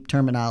gay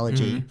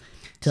terminology. Mm-hmm.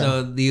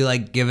 So you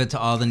like give it to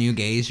all the new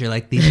gays. You're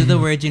like, these are the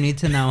words you need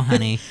to know,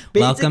 honey.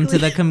 Welcome to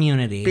the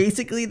community.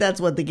 Basically,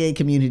 that's what the gay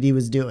community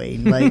was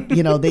doing. Like,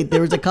 you know,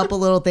 there was a couple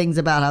little things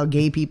about how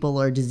gay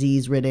people are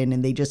disease ridden,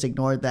 and they just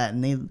ignored that.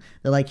 And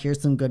they're like, here's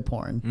some good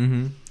porn.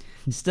 Mm-hmm.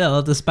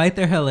 Still, despite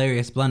their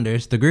hilarious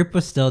blunders, the group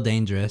was still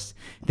dangerous.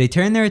 They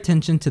turned their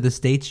attention to the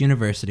state's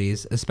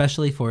universities,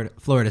 especially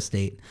Florida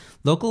State.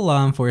 Local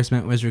law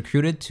enforcement was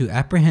recruited to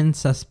apprehend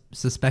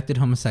suspected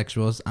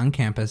homosexuals on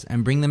campus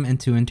and bring them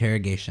into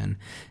interrogation.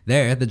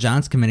 There, the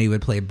Johns Committee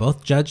would play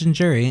both judge and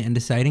jury in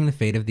deciding the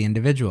fate of the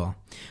individual,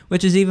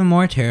 which is even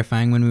more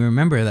terrifying when we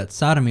remember that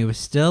sodomy was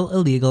still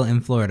illegal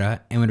in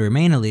Florida and would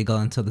remain illegal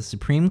until the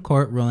Supreme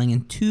Court ruling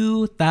in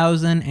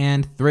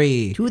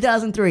 2003.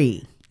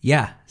 2003.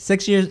 Yeah,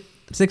 16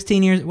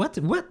 years.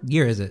 What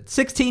year is it?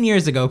 16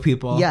 years ago,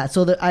 people. Yeah,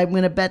 so I'm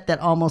going to bet that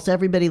almost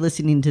everybody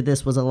listening to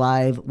this was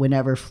alive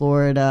whenever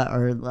Florida,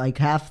 or like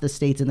half the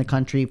states in the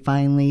country,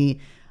 finally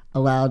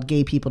allowed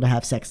gay people to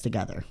have sex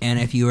together. And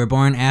if you were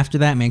born after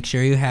that, make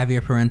sure you have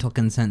your parental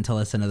consent to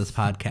listen to this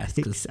podcast.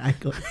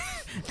 Exactly.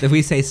 If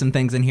we say some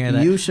things in here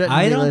that you shouldn't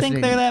I don't listening.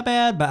 think they're that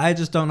bad, but I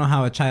just don't know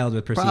how a child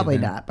would perceive Probably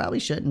them. not. Probably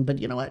shouldn't, but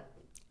you know what?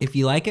 If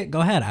you like it,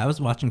 go ahead. I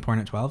was watching porn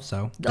at 12,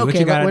 so do what Okay,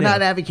 you gotta but we're do.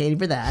 not advocating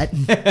for that.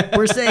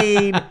 We're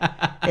saying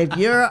if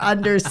you're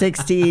under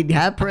 16,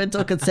 have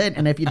parental consent,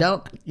 and if you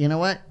don't, you know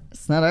what?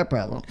 It's not our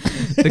problem.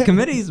 The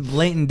committee's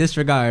blatant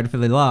disregard for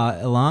the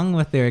law, along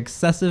with their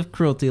excessive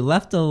cruelty,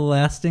 left a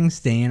lasting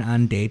stain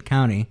on Dade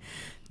County.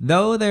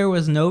 Though there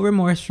was no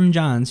remorse from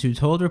Johns, who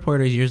told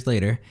reporters years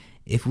later,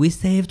 "If we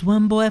saved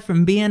one boy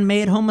from being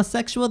made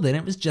homosexual, then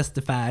it was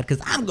justified,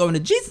 because I'm going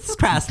to Jesus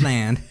Christ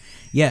land."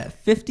 Yet,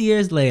 50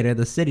 years later,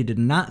 the city did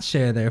not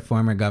share their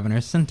former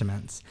governor's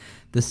sentiments.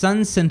 The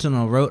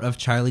Sun-Sentinel wrote of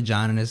Charlie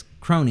John and his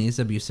cronies'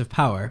 abuse of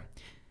power.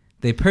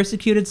 They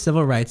persecuted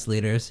civil rights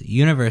leaders,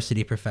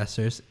 university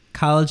professors,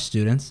 college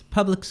students,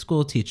 public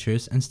school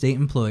teachers, and state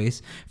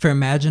employees for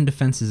imagined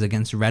offenses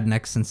against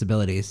redneck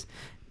sensibilities.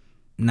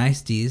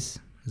 Niceties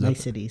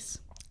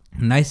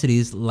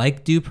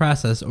like due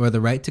process or the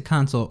right to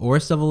counsel or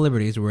civil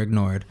liberties were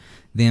ignored.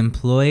 They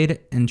employed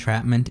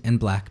entrapment and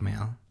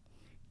blackmail.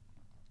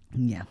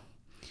 Yeah.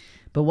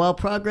 But while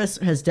progress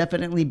has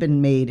definitely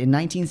been made, in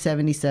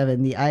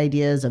 1977, the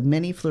ideas of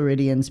many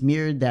Floridians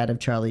mirrored that of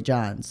Charlie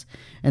Johns.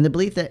 And the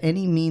belief that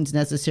any means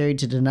necessary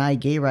to deny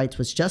gay rights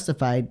was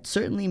justified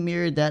certainly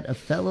mirrored that of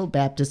fellow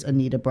Baptist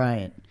Anita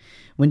Bryant.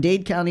 When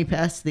Dade County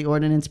passed the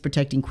ordinance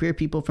protecting queer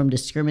people from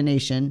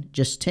discrimination,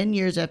 just 10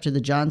 years after the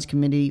Johns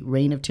Committee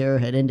reign of terror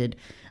had ended,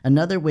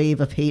 another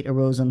wave of hate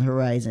arose on the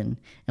horizon.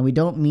 And we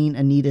don't mean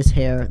Anita's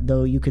hair,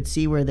 though you could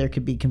see where there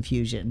could be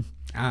confusion.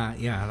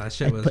 Yeah, that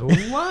shit was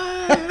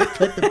what?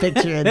 Put the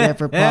picture in there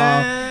for Paul,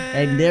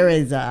 and there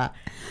is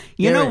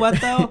You know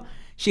what though?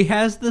 She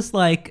has this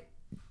like.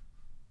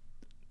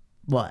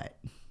 What?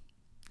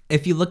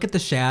 If you look at the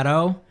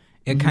shadow,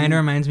 it kind of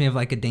reminds me of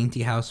like a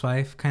dainty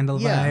housewife kind of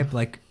vibe,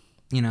 like,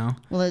 you know.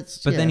 Well,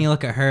 it's. But then you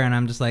look at her, and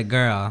I'm just like,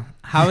 girl,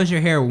 how is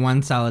your hair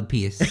one solid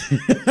piece?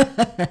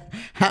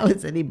 How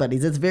is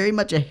anybody's? It's very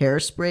much a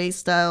Hairspray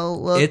style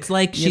look. It's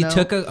like she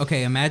took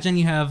imagine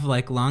you have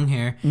like long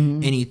hair,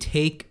 and you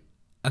take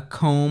a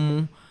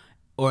comb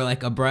or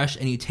like a brush,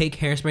 and you take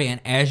hairspray, and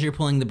as you're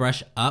pulling the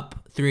brush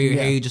up through your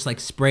hair, you just like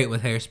spray it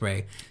with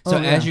hairspray. So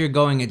as you're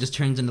going, it just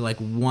turns into like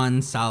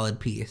one solid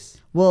piece.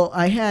 Well,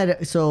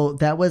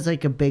 that was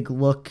like a big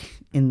look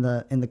in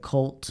the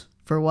cult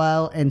for a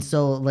while, and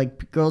so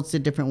like girls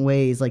did different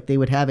ways. Like they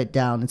would have it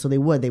down, and so they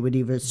would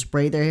either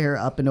spray their hair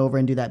up and over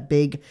and do that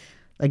big.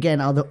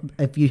 Again, although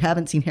if you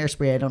haven't seen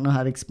Hairspray, I don't know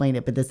how to explain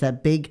it, but there's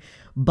that big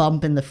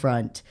bump in the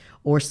front.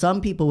 Or some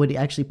people would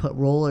actually put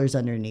rollers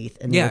underneath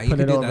and they would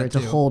put it over to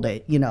hold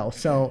it, you know.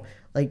 So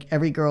like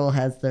every girl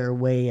has their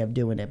way of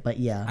doing it, but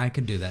yeah. I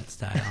could do that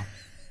style.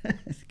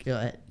 Go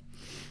ahead.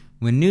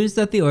 When news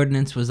that the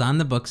ordinance was on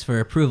the books for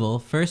approval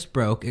first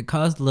broke, it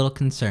caused little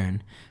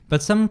concern.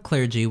 But some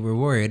clergy were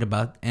worried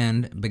about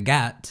and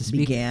begat to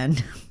speak. Began.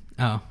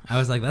 Oh, I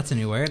was like, that's a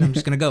new word. I'm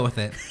just going to go with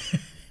it.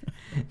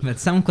 But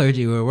some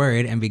clergy were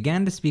worried and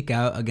began to speak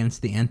out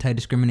against the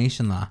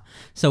anti-discrimination law.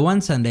 So one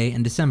Sunday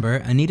in December,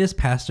 Anita's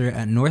pastor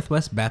at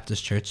Northwest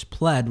Baptist Church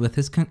pled with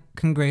his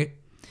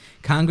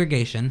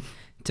congregation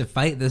to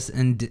fight this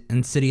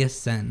insidious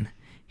sin.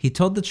 He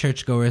told the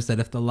churchgoers that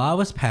if the law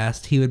was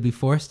passed, he would be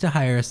forced to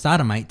hire a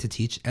sodomite to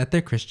teach at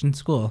their Christian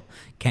school.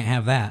 Can't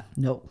have that.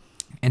 Nope.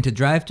 And to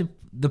drive to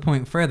the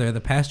point further,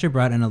 the pastor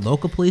brought in a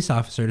local police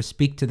officer to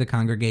speak to the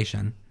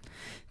congregation.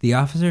 The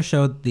officer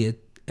showed the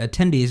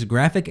attendees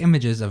graphic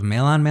images of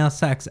male-on-male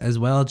sex as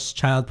well as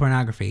child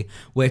pornography,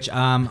 which,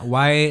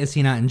 why is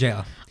he not in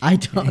jail? I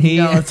don't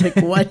know. It's like,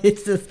 what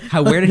is this?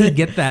 Where did he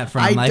get that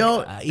from? I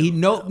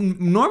don't.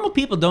 Normal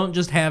people don't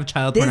just have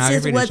child pornography to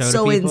show to people. This is what's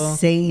so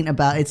insane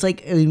about it's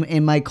like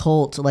in my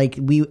cult, like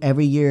we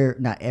every year,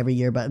 not every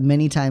year, but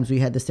many times we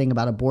had this thing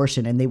about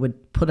abortion, and they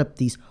would put up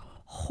these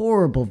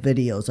horrible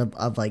videos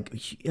of like,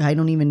 I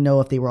don't even know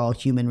if they were all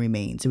human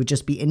remains. It would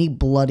just be any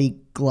bloody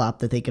glop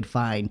that they could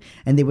find,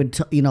 and they would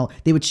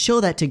they would show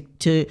that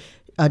to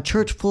a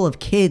church full of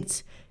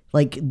kids.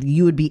 Like,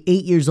 you would be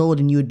 8 years old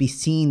and you would be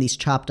seeing these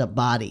chopped up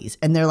bodies,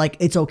 and they're like,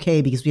 it's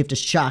okay because we have to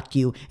shock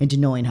you into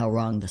knowing how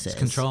wrong this is.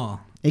 Control.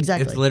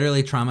 Exactly. It's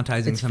literally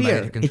traumatizing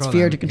somebody to control them. It's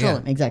fear to control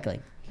them.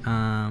 Exactly.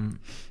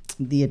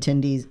 The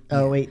attendees.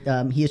 Oh wait,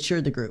 he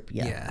assured the group.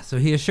 Yeah. So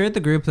he assured the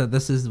group that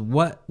this is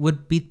what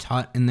would be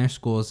taught in their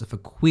schools if a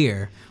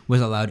queer was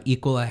allowed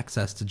equal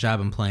access to job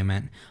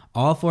employment.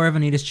 All 4 of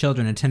Anita's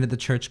children attended the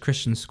church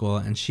Christian school,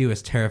 and she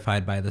was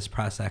terrified by this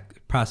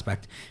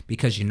prospect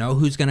because you know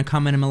who's going to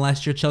come in and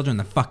molest your children?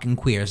 The fucking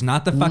queers,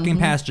 not the fucking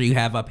pastor you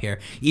have up here.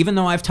 Even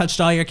though I've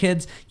touched all your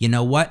kids, you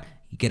know what?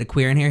 You get a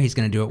queer in here, he's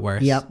going to do it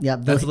worse. Yep.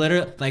 That's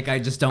literally, like, I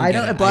just don't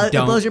get it.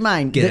 It blows your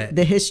mind.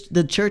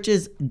 The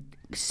church's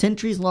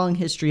centuries-long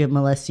history of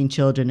molesting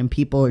children, and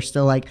people are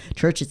still like,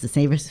 church is the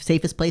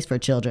safest place for a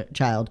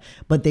child,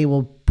 but they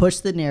will push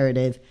the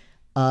narrative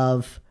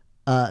of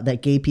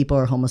that gay people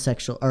are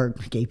homosexual, or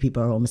gay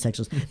people are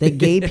homosexuals. That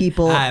gay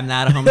people. I'm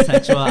not a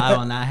homosexual. I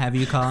will not have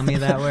you call me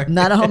that word.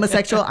 Not a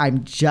homosexual.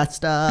 I'm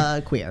just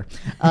queer.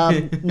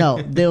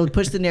 No, they'll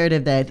push the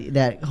narrative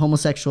that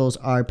homosexuals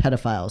are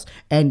pedophiles,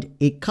 and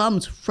it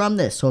comes from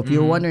this. So if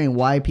you're wondering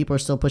why people are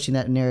still pushing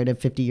that narrative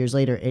 50 years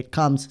later, it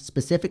comes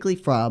specifically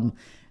from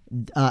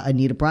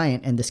Anita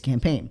Bryant and this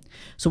campaign.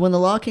 So when the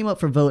law came up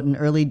for vote in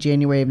early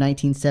January of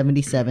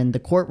 1977, the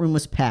courtroom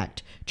was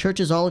packed.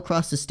 Churches all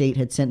across the state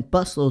had sent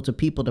busloads of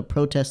people to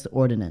protest the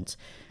ordinance.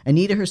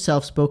 Anita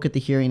herself spoke at the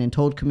hearing and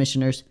told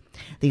commissioners,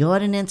 "The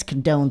ordinance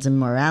condones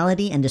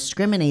immorality and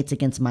discriminates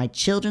against my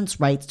children's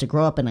rights to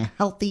grow up in a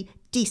healthy,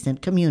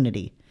 decent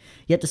community."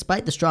 Yet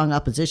despite the strong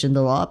opposition,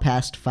 the law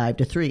passed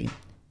 5-3.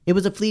 It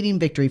was a fleeting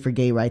victory for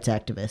gay rights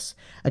activists.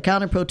 A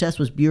counter-protest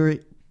was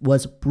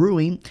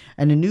brewing,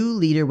 and a new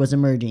leader was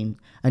emerging.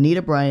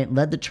 Anita Bryant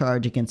led the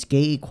charge against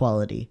gay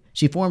equality.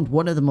 She formed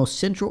one of the most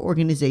central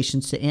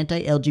organizations to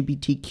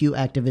anti-LGBTQ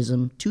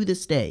activism to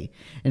this day.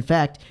 In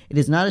fact, it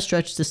is not a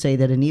stretch to say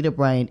that Anita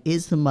Bryant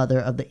is the mother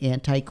of the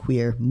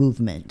anti-queer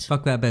movement.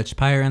 Fuck that bitch.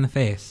 Pie her in the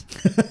face.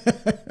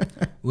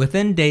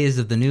 Within days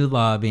of the new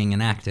law being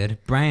enacted,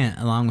 Bryant,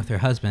 along with her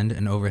husband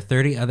and over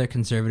 30 other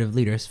conservative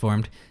leaders,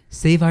 formed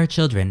Save Our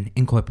Children,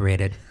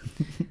 Incorporated.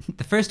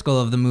 The first goal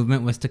of the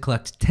movement was to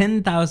collect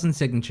 10,000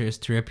 signatures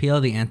to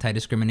repeal the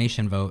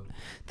anti-discrimination vote.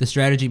 The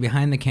strategy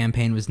behind the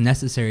campaign was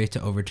necessary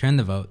to overturn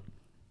the vote.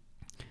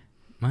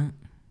 What?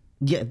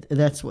 Yeah,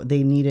 that's what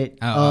they needed.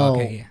 Oh,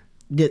 okay,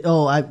 yeah.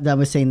 I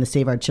was saying the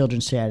Save Our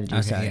Children strategy.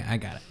 Okay, sorry. yeah, I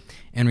got it.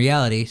 In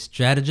reality,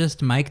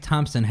 strategist Mike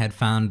Thompson had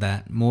found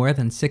that more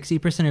than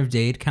 60% of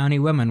Dade County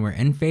women were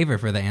in favor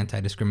for the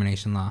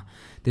anti-discrimination law.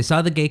 They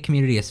saw the gay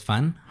community as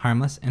fun,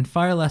 harmless, and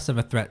far less of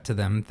a threat to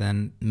them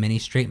than many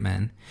straight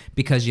men.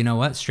 Because you know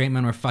what? Straight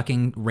men were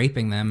fucking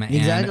raping them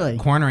and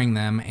cornering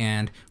them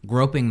and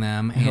groping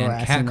them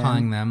and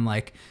catcalling them,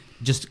 like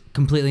just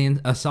completely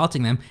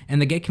assaulting them.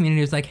 And the gay community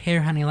was like,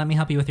 "Here, honey, let me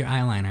help you with your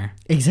eyeliner."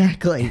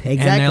 Exactly.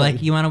 And they're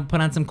like, "You want to put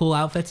on some cool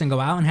outfits and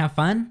go out and have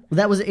fun?"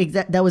 That was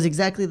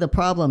exactly the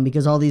problem,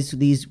 because all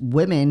these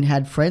women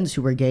had friends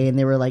who were gay, and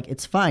they were like,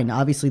 "It's fine."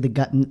 Obviously,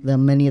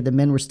 many of the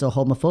men were still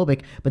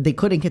homophobic, but they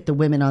couldn't get the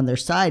women on their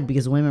side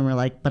because the women were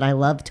like, "But I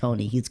love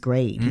Tony. He's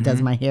great. He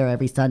does my hair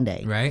every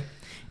Sunday." Right.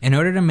 In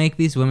order to make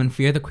these women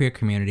fear the queer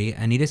community,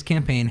 Anita's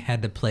campaign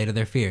had to play to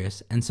their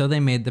fears, and so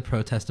they made the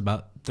protest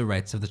about the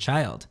rights of the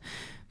child.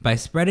 By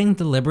spreading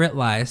deliberate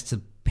lies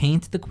to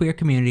paint the queer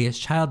community as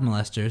child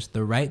molesters,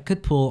 the right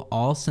could pull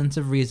all sense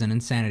of reason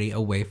and sanity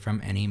away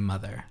from any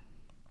mother.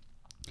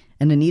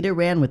 And Anita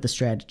ran with the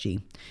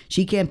strategy.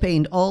 She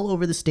campaigned all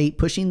over the state,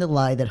 pushing the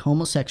lie that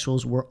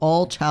homosexuals were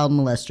all child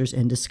molesters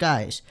in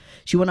disguise.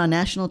 She went on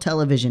national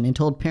television and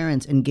told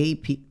parents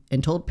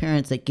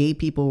that gay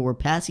people were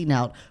passing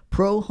out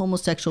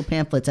pro-homosexual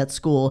pamphlets at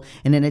school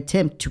in an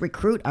attempt to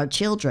recruit our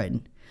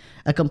children.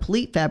 a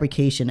complete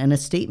fabrication and a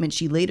statement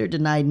she later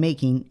denied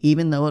making,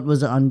 even though it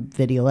was on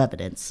video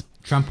evidence.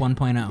 Trump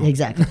 1.0.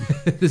 Exactly.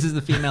 This is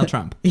the female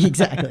Trump.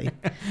 Exactly.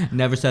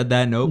 Never said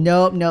that. Nope.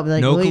 Nope.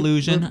 Like, No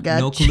collusion.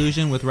 No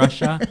collusion with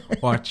Russia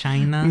or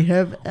China We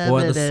have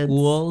or the evidence.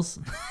 schools.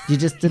 You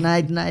just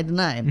deny.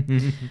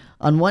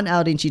 On one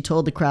outing, she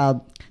told the crowd,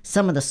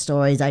 "Some of the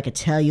stories I could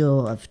tell you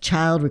of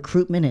child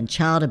recruitment and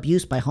child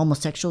abuse by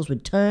homosexuals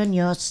would turn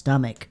your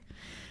stomach."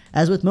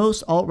 As with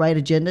most alt-right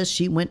agendas,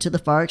 she went to the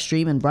far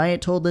extreme, and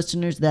Bryant told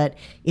listeners that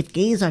if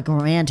gays are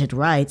granted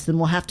rights, then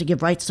we'll have to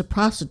give rights to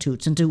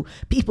prostitutes and to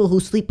people who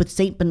sleep with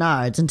St.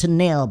 Bernards and to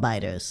nail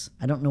biters.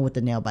 I don't know what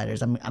the nail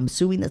biters. I'm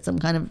assuming that's some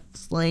kind of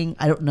slang.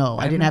 I don't know.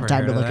 I didn't have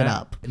time to look it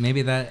up.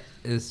 Maybe that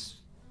is...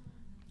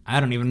 I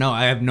don't even know.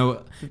 I have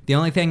no... The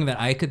only thing that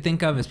I could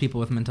think of is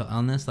people with mental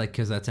illness, like,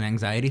 because that's an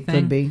anxiety thing.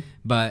 Could be.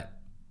 But...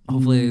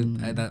 Hopefully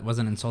that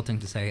wasn't insulting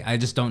to say. I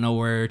just don't know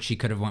where she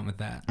could have went with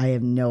that. I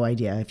have no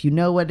idea. If you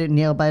know what a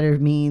nail biter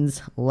means,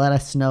 let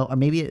us know. Or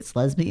maybe it's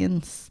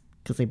lesbians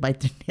because they bite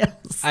their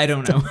nails. I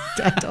don't know.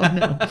 I don't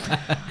know.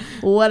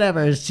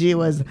 Whatever. She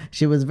was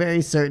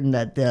very certain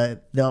that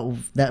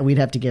that we'd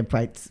have to give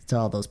rights to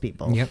all those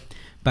people. Yep.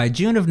 By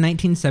June of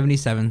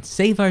 1977,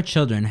 Save Our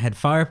Children had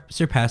far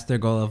surpassed their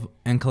goal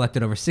and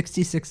collected over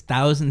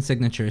 66,000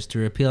 signatures to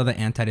repeal the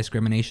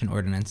anti-discrimination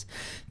ordinance.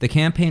 The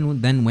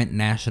campaign then went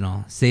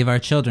national. Save Our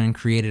Children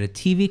created a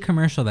TV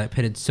commercial that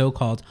pitted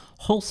so-called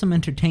wholesome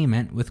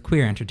entertainment with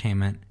queer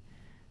entertainment.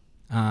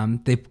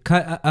 They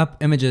cut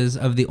up images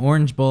of the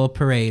Orange Bowl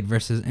parade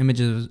versus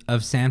images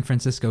of San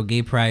Francisco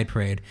Gay Pride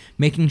Parade,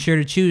 making sure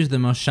to choose the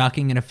most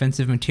shocking and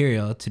offensive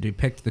material to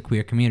depict the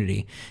queer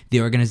community. The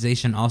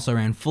organization also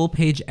ran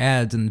full-page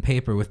ads in the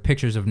paper with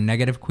pictures of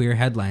negative queer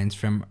headlines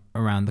from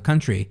around the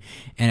country.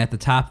 And at the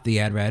top, the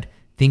ad read,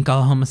 "Think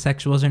all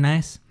homosexuals are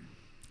nice?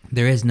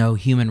 There is no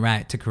human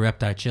right to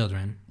corrupt our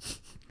children."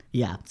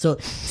 Yeah. So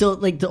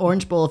like the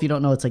Orange Bowl, if you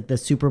don't know, it's like the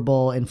Super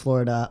Bowl in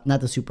Florida. Not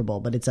the Super Bowl,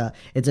 but it's a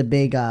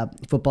big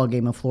football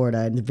game in Florida,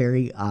 and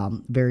very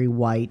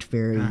white,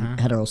 very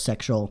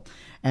heterosexual.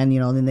 And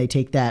then they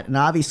take that, and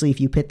obviously if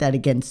you pit that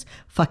against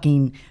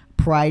fucking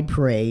pride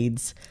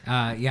parades,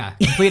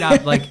 complete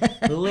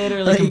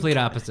literally complete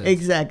opposites.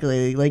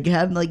 Exactly. Like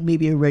have like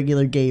maybe a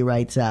regular gay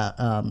rights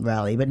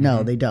rally, but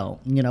no, they don't.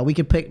 We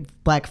could pick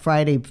Black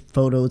Friday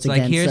photos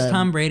against. Like here's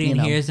Tom Brady and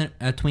here's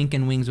a twink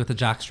in wings with a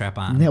jockstrap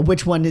on. Yeah,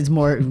 which one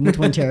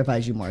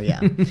terrifies you more?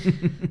 Yeah.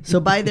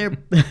 So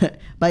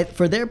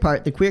for their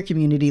part, the queer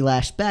community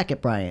lashed back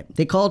at Bryant.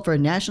 They called for a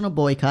national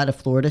boycott of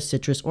Florida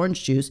citrus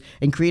orange juice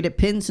and created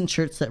pins and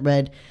shirts that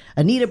read,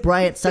 "Anita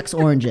Bryant sucks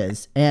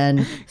oranges,"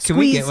 and Can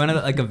we get one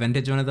of a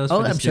vintage one of those? Oh,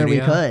 for the I'm studio? sure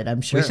we could.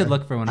 I'm sure we should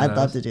look for one of those. I'd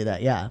love to do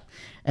that. Yeah,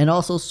 and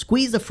also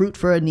squeeze a fruit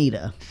for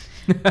Anita.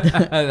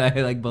 I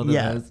like both of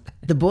those.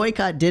 The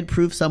boycott did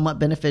prove somewhat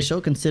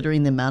beneficial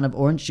considering the amount of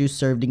orange juice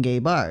served in gay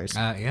bars.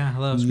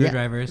 Hello,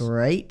 screwdrivers. Yeah,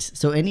 right.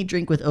 So any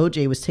drink with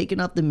OJ was taken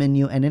off the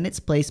menu, and in its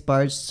place,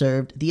 bars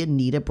served the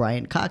Anita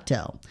Bryant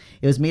cocktail.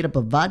 It was made up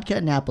of vodka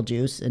and apple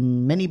juice,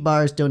 and many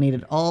bars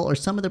donated all or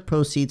some of the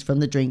proceeds from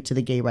the drink to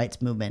the gay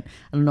rights movement.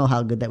 I don't know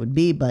how good that would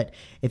be, but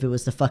if it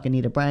was the fuck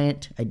Anita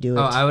Bryant, I'd do it.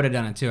 Oh, I would have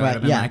done it too. Right, I would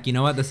have been like, you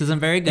know what, this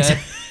isn't very good,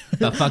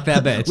 but fuck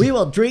that bitch. We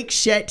will drink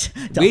shit.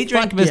 We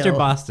drink Mr.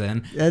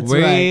 Boston. That's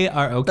we right.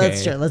 are okay.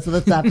 That's true.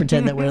 Let's not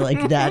pretend that we're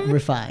like that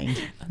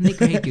refined. The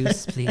Grey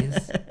Goose,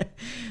 please.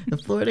 The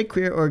Florida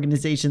queer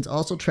organizations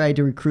also tried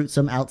to recruit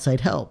some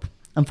outside help.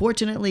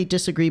 Unfortunately,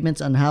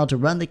 disagreements on how to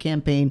run the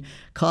campaign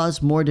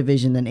caused more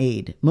division than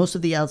aid. Most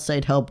of the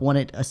outside help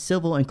wanted a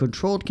civil and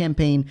controlled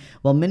campaign,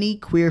 while many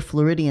queer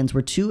Floridians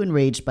were too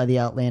enraged by the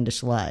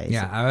outlandish lies.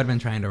 Yeah, I would have been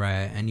trying to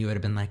riot, and you would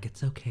have been like,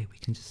 "It's okay, we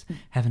can just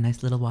have a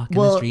nice little walk in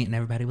the street, and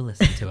everybody will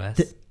listen to us."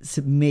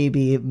 So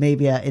maybe in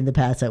the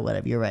past I would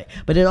have. You're right,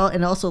 but it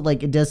also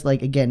like it does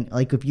like again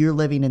like if you're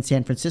living in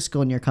San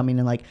Francisco and you're coming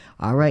in like,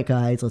 all right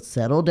guys, let's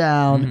settle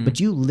down, but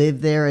you live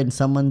there and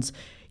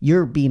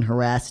you're being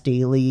harassed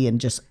daily and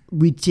just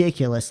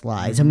ridiculous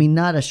lies. I mean,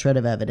 not a shred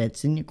of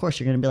evidence. And of course,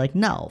 you're going to be like,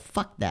 no,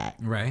 fuck that.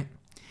 Right.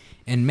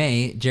 In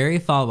May, Jerry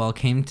Falwell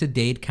came to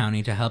Dade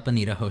County to help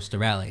Anita host a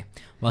rally.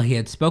 While he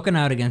had spoken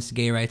out against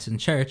gay rights in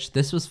church,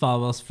 this was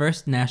Falwell's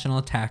first national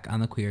attack on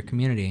the queer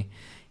community.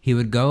 He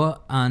would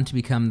go on to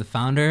become the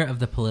founder of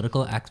the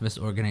political activist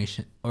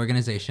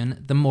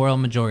organization, The Moral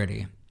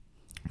Majority,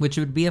 which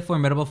would be a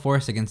formidable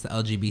force against the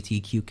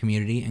LGBTQ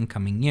community in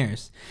coming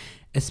years,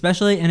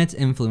 especially in its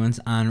influence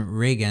on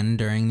Reagan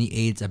during the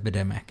AIDS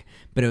epidemic.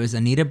 But it was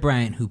Anita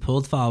Bryant who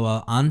pulled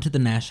Falwell onto the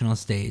national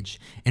stage,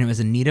 and it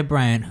was Anita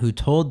Bryant who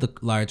told the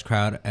large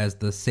crowd at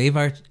the Save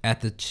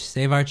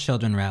Our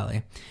Children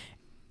rally,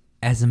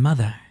 "As a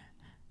mother,"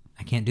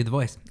 I can't do the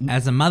voice.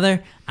 "As a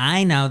mother,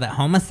 I know that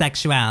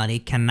homosexuality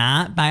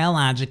cannot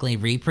biologically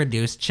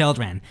reproduce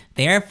children.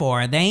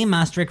 Therefore, they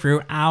must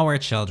recruit our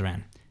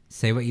children."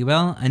 Say what you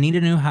will,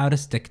 Anita knew how to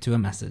stick to a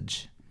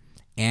message.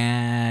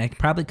 And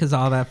probably because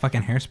all that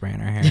fucking hairspray in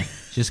her hair.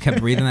 She just kept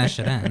breathing that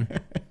shit in.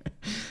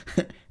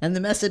 And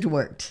the message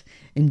worked.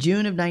 In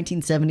June of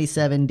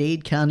 1977,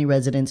 Dade County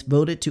residents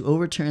voted to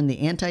overturn the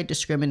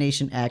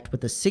Anti-Discrimination Act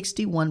with a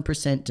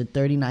 61% to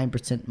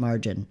 39%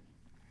 margin.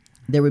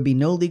 There would be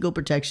no legal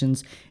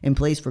protections in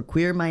place for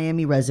queer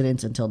Miami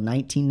residents until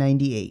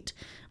 1998,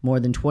 more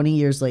than 20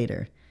 years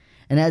later.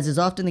 And as is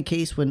often the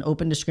case when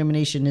open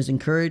discrimination is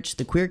encouraged,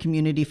 the queer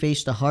community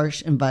faced a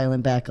harsh and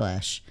violent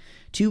backlash.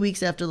 2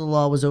 weeks after the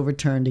law was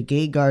overturned, a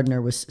gay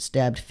gardener was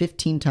stabbed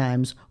 15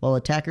 times while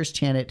attackers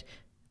chanted,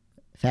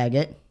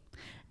 "Faggot."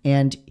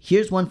 And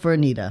here's one for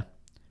Anita.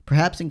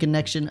 Perhaps in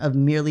connection or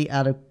merely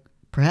out of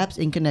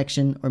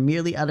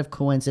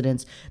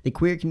coincidence, the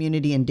queer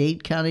community in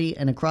Dade County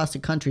and across the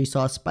country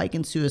saw a spike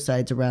in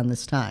suicides around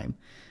this time.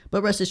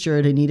 But rest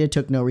assured, Anita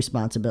took no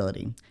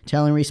responsibility,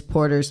 telling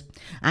reporters,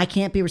 "I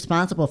can't be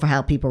responsible for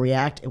how people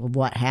react with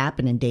what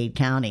happened in Dade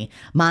County.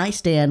 My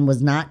stand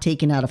was not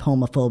taken out of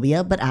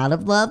homophobia, but out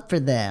of love for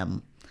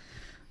them."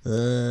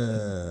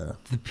 Ugh.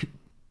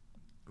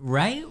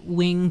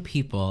 Right-wing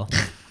people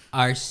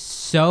are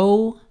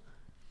so...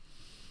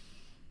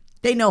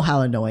 They know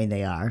how annoying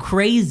they are.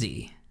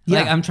 Crazy. Yeah.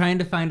 Like, I'm trying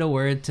to find a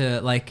word to,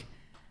 like...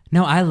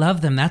 No, I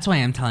love them. That's why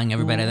I'm telling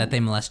everybody that they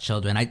molest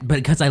children. But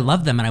because I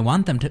love them and I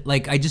want them to,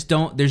 like, I just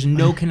don't, there's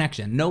no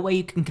connection. No way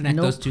you can connect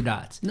those two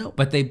dots. Nope.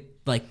 But they,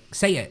 like,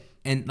 say it.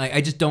 And, like, I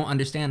just don't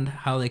understand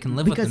how they can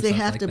live with themselves because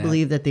they have to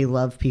believe that they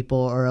love people,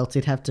 or else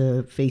they'd have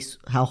to face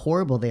how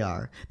horrible they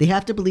are. They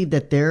have to believe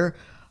that their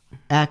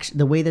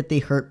the way that they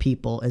hurt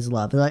people is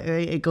love. Like,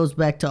 it goes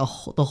back to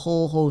the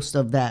whole host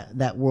of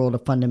that world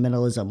of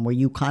fundamentalism, where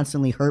you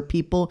constantly hurt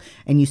people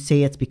and you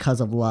say it's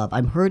because of love.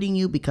 I'm hurting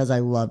you because I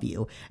love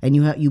you, and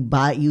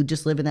you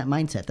just live in that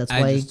mindset. That's why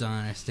I just don't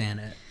understand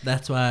it.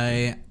 That's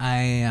why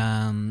I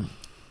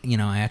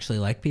actually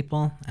like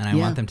people and I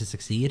want them to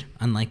succeed,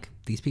 unlike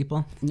these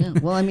people. Yeah.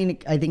 Well, I mean,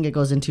 I think it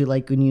goes into,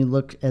 like, when you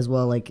look as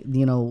well, like,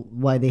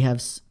 why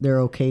they're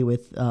okay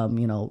with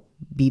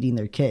beating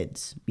their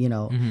kids.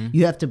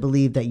 You have to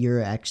believe that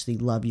you're actually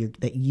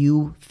that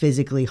you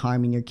physically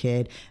harming your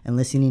kid and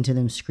listening to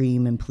them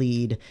scream and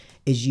plead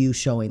is you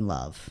showing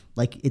love.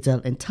 Like, it's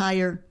an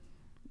entire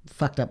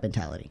fucked up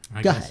mentality.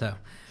 I guess so.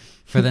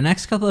 For the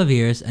next couple of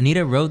years,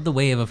 Anita rode the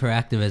wave of her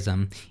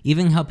activism,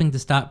 even helping to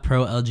stop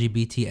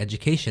pro-LGBT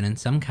education in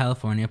some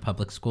California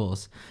public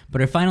schools.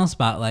 But her final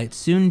spotlight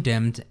soon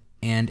dimmed,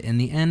 and in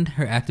the end,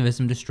 her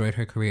activism destroyed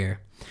her career.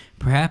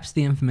 Perhaps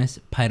the infamous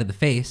pie to the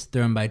face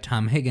thrown by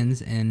Tom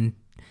Higgins in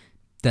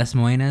Des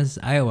Moines,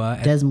 Iowa,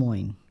 at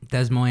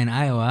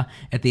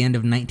the end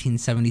of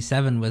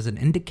 1977 was an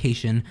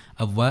indication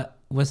of what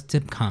was to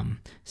come.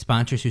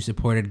 Sponsors who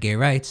supported gay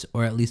rights,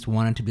 or at least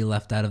wanted to be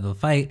left out of the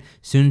fight,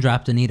 soon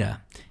dropped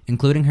Anita,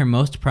 including her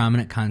most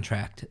prominent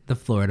contract, the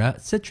Florida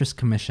Citrus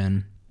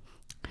Commission.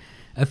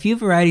 A few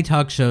variety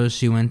talk shows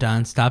she went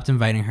on stopped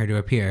inviting her to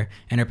appear,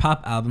 and her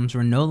pop albums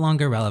were no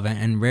longer relevant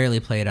and rarely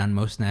played on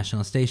most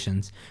national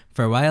stations.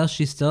 For a while,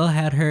 she still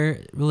had her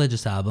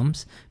religious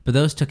albums, but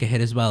those took a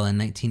hit as well in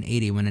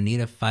 1980 when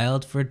Anita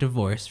filed for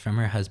divorce from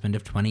her husband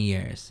of 20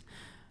 years.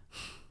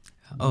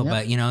 Oh,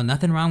 yep. But,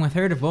 nothing wrong with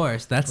her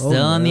divorce. That's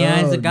still in the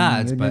eyes of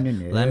God. But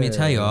let me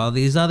tell you, all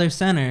these other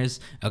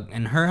sinners,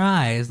 in her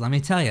eyes, let me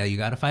tell you, you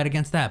got to fight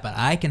against that. But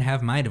I can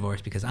have my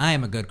divorce because I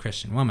am a good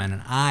Christian woman,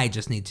 and I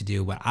just need to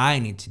do what I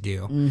need to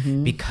do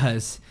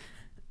because...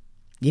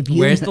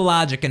 Where's the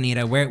logic,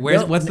 Anita?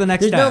 What's the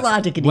next step? There's no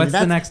logic, Anita. What's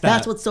the next step?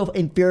 That's what's so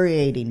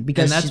infuriating,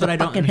 because she's a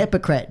fucking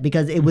hypocrite.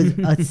 Because it was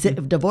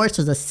divorce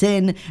was a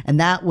sin, and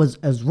that was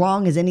as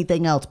wrong as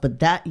anything else. But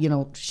that,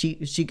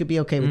 she could be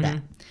okay with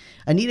that.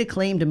 Anita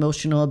claimed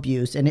emotional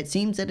abuse, and it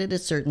seems that it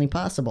is certainly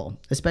possible,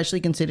 especially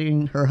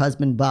considering her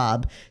husband,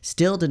 Bob,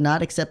 still did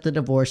not accept the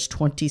divorce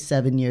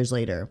 27 years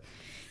later.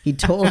 He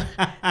told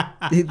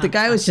the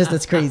guy was just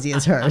as crazy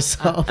as her,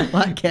 so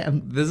fuck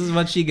him. This is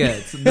what she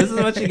gets. Yeah,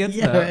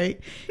 though.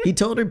 Right. He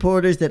told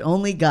reporters that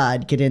only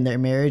God could end their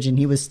marriage, and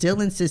he was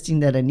still insisting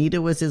that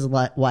Anita was his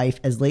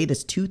wife as late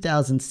as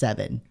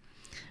 2007.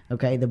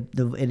 Okay, it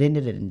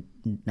ended in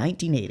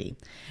 1980.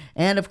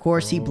 And of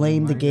course, he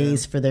blamed the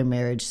gays for their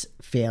marriage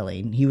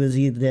failing. He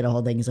did a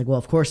whole thing. He's like, well,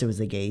 of course it was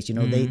the gays.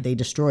 They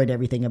destroyed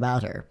everything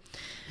about her.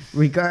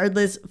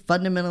 Regardless,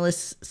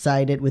 fundamentalists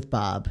sided with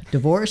Bob.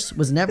 Divorce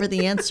was never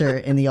the answer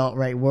in the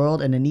alt-right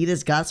world, and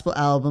Anita's gospel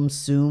albums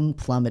soon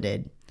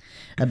plummeted.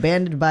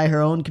 Abandoned by her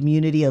own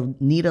community,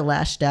 Anita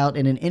lashed out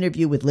in an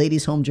interview with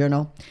Ladies' Home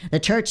Journal. The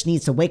church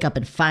needs to wake up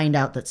and find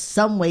out that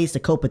some ways to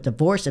cope with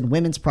divorce and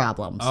women's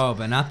problems. Oh,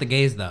 but not the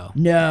gays, though.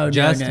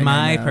 Just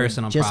my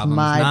personal problems.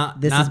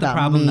 Not the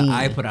problem that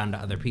I put onto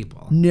other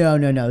people.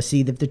 No.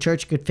 See, the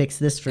church could fix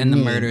this for me. And the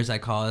murders I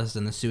caused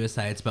and the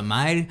suicides. But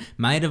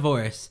my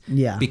divorce,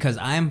 yeah, because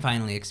I'm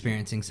finally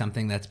experiencing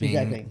something that's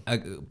being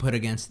put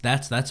against,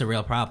 that's a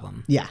real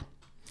problem. Yeah.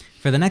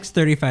 For the next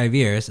 35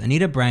 years,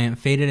 Anita Bryant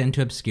faded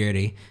into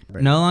obscurity,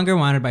 no longer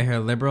wanted by her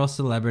liberal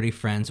celebrity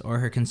friends or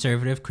her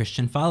conservative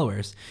Christian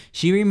followers.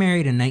 She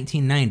remarried in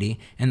 1990,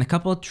 and the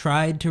couple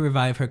tried to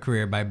revive her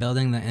career by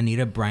building the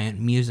Anita Bryant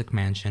Music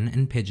Mansion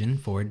in Pigeon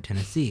Forge,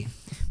 Tennessee,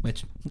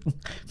 which...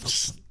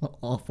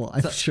 awful,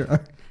 I'm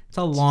sure.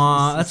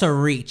 That's a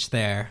reach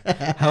there.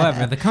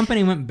 However, the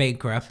company went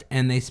bankrupt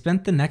and they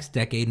spent the next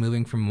decade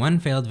moving from one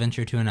failed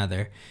venture to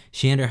another.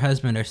 She and her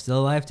husband are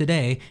still alive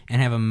today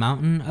and have a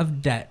mountain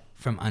of debt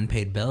from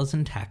unpaid bills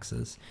and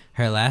taxes.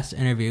 Her last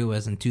interview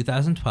was in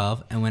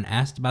 2012, and when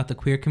asked about the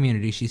queer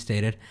community, she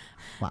stated,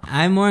 wow.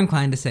 I'm more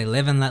inclined to say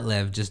live and let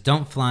live. Just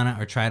don't flaunt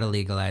it or try to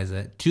legalize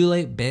it. Too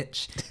late,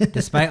 bitch.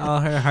 Despite all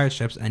her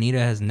hardships, Anita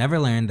has never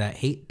learned that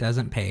hate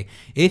doesn't pay.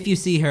 If you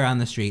see her on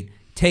the street,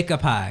 take a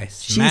pie,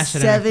 smash She's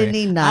it in her face.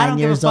 79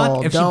 years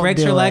old. If she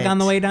breaks her leg on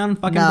the way down,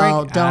 fucking break.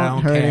 No,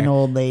 don't hurt an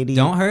old lady.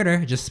 Don't hurt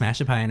her. Just smash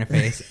a pie in her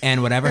face.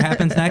 And whatever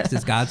happens next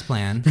is God's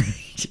plan.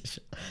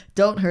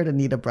 Don't hurt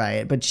Anita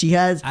Bryant, but she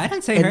has. I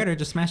didn't say hurt her.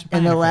 Just smash a pie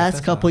in in her the face.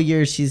 last couple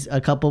years, she's a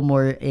couple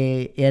more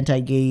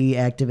anti-gay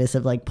activists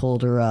have like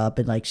pulled her up,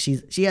 and like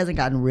she hasn't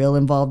gotten real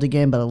involved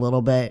again, but a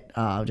little bit,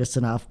 just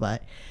enough.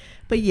 But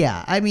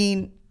yeah, I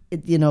mean,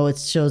 it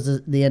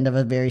shows the end of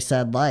a very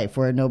sad life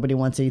where nobody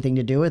wants anything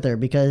to do with her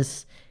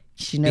because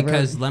she never.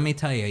 Because let me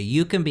tell you,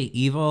 you can be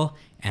evil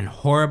and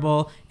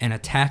horrible and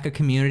attack a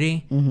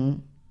community,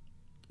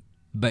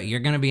 but you're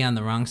gonna be on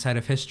the wrong side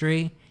of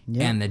history.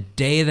 Yeah. And the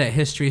day that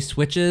history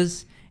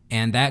switches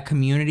and that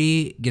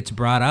community gets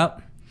brought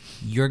up,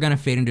 you're going to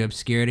fade into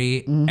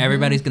obscurity.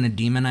 Everybody's going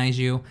to demonize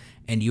you,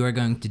 and you are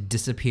going to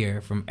disappear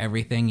from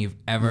everything you've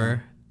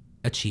ever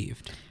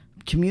achieved.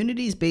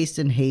 Communities based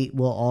in hate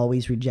will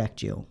always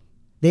reject you.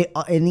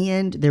 In the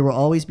end, there will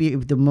always be,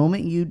 the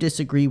moment you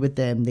disagree with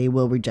them, they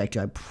will reject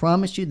you. I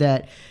promise you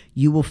that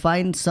you will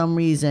find some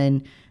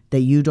reason that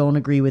you don't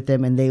agree with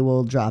them and they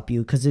will drop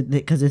you because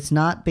it's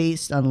not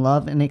based on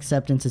love and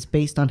acceptance. It's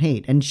based on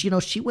hate. And she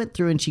went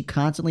through and she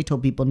constantly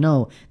told people,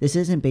 no, this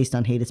isn't based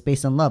on hate. It's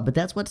based on love. But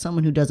that's what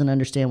someone who doesn't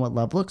understand what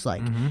love looks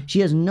like.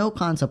 She has no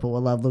concept of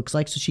what love looks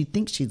like. So she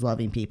thinks she's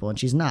loving people and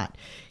she's not.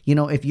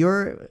 If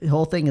your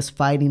whole thing is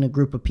fighting a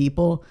group of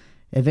people,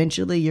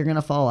 eventually you're going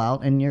to fall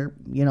out and you're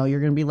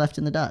going to be left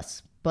in the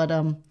dust. But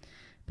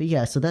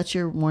yeah, so that's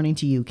your warning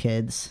to you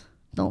kids.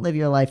 Don't live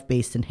your life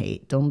based in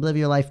hate. Don't live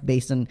your life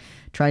based on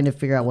trying to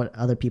figure out what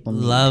other people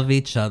need. Love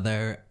each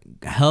other.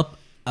 Help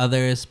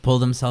others pull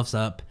themselves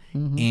up.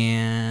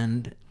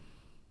 And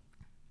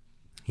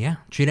yeah,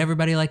 treat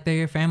everybody like they're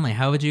your family.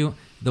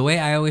 The way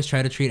I always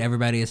try to treat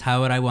everybody is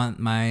how would I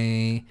want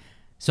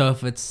so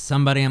if it's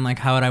somebody, I'm like,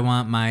 how would I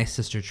want my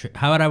sister,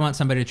 how would I want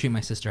somebody to treat my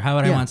sister? How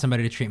would I want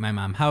somebody to treat my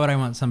mom? How would I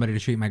want somebody to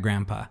treat my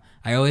grandpa?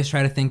 I always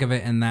try to think of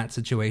it in that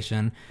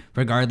situation,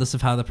 regardless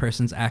of how the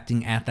person's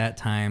acting at that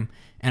time.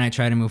 And I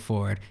try to move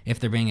forward. If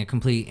they're being a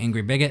complete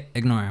angry bigot,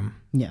 ignore them.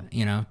 Yeah.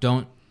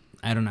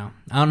 I don't know.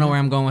 I don't know where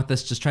I'm going with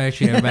this. Just try to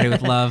treat everybody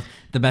with love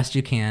the best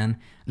you can.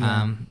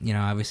 Yeah.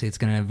 Obviously it's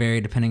going to vary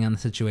depending on the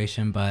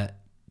situation, but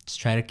just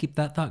try to keep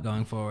that thought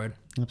going forward.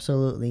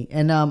 Absolutely.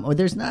 And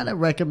there's not a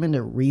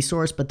recommended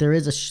resource, but there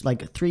is a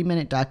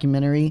 3-minute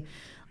documentary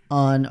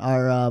on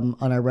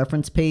our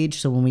reference page.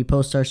 So when we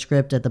post our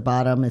script at the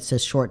bottom, it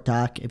says short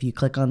doc. If you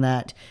click on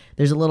that,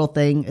 there's a little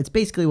thing. It's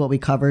basically what we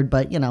covered,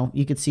 but you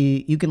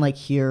can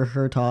hear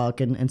her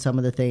talk and some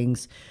of the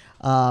things.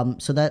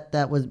 So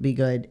that would be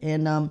good.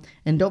 And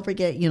don't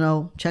forget,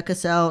 check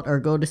us out or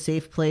go to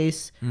Safe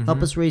Place.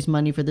 Help us raise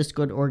money for this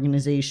good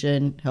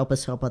organization. Help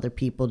us help other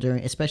people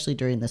especially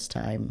during this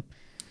time.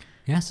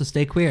 Yeah, so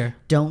stay queer.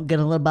 Don't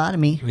get a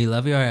lobotomy. We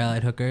love you, our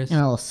allied hookers.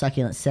 And our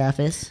succulent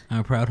sapphis.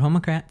 Our proud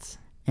homocrats.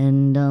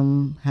 And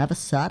have a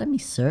sodomy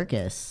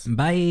circus.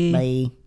 Bye. Bye.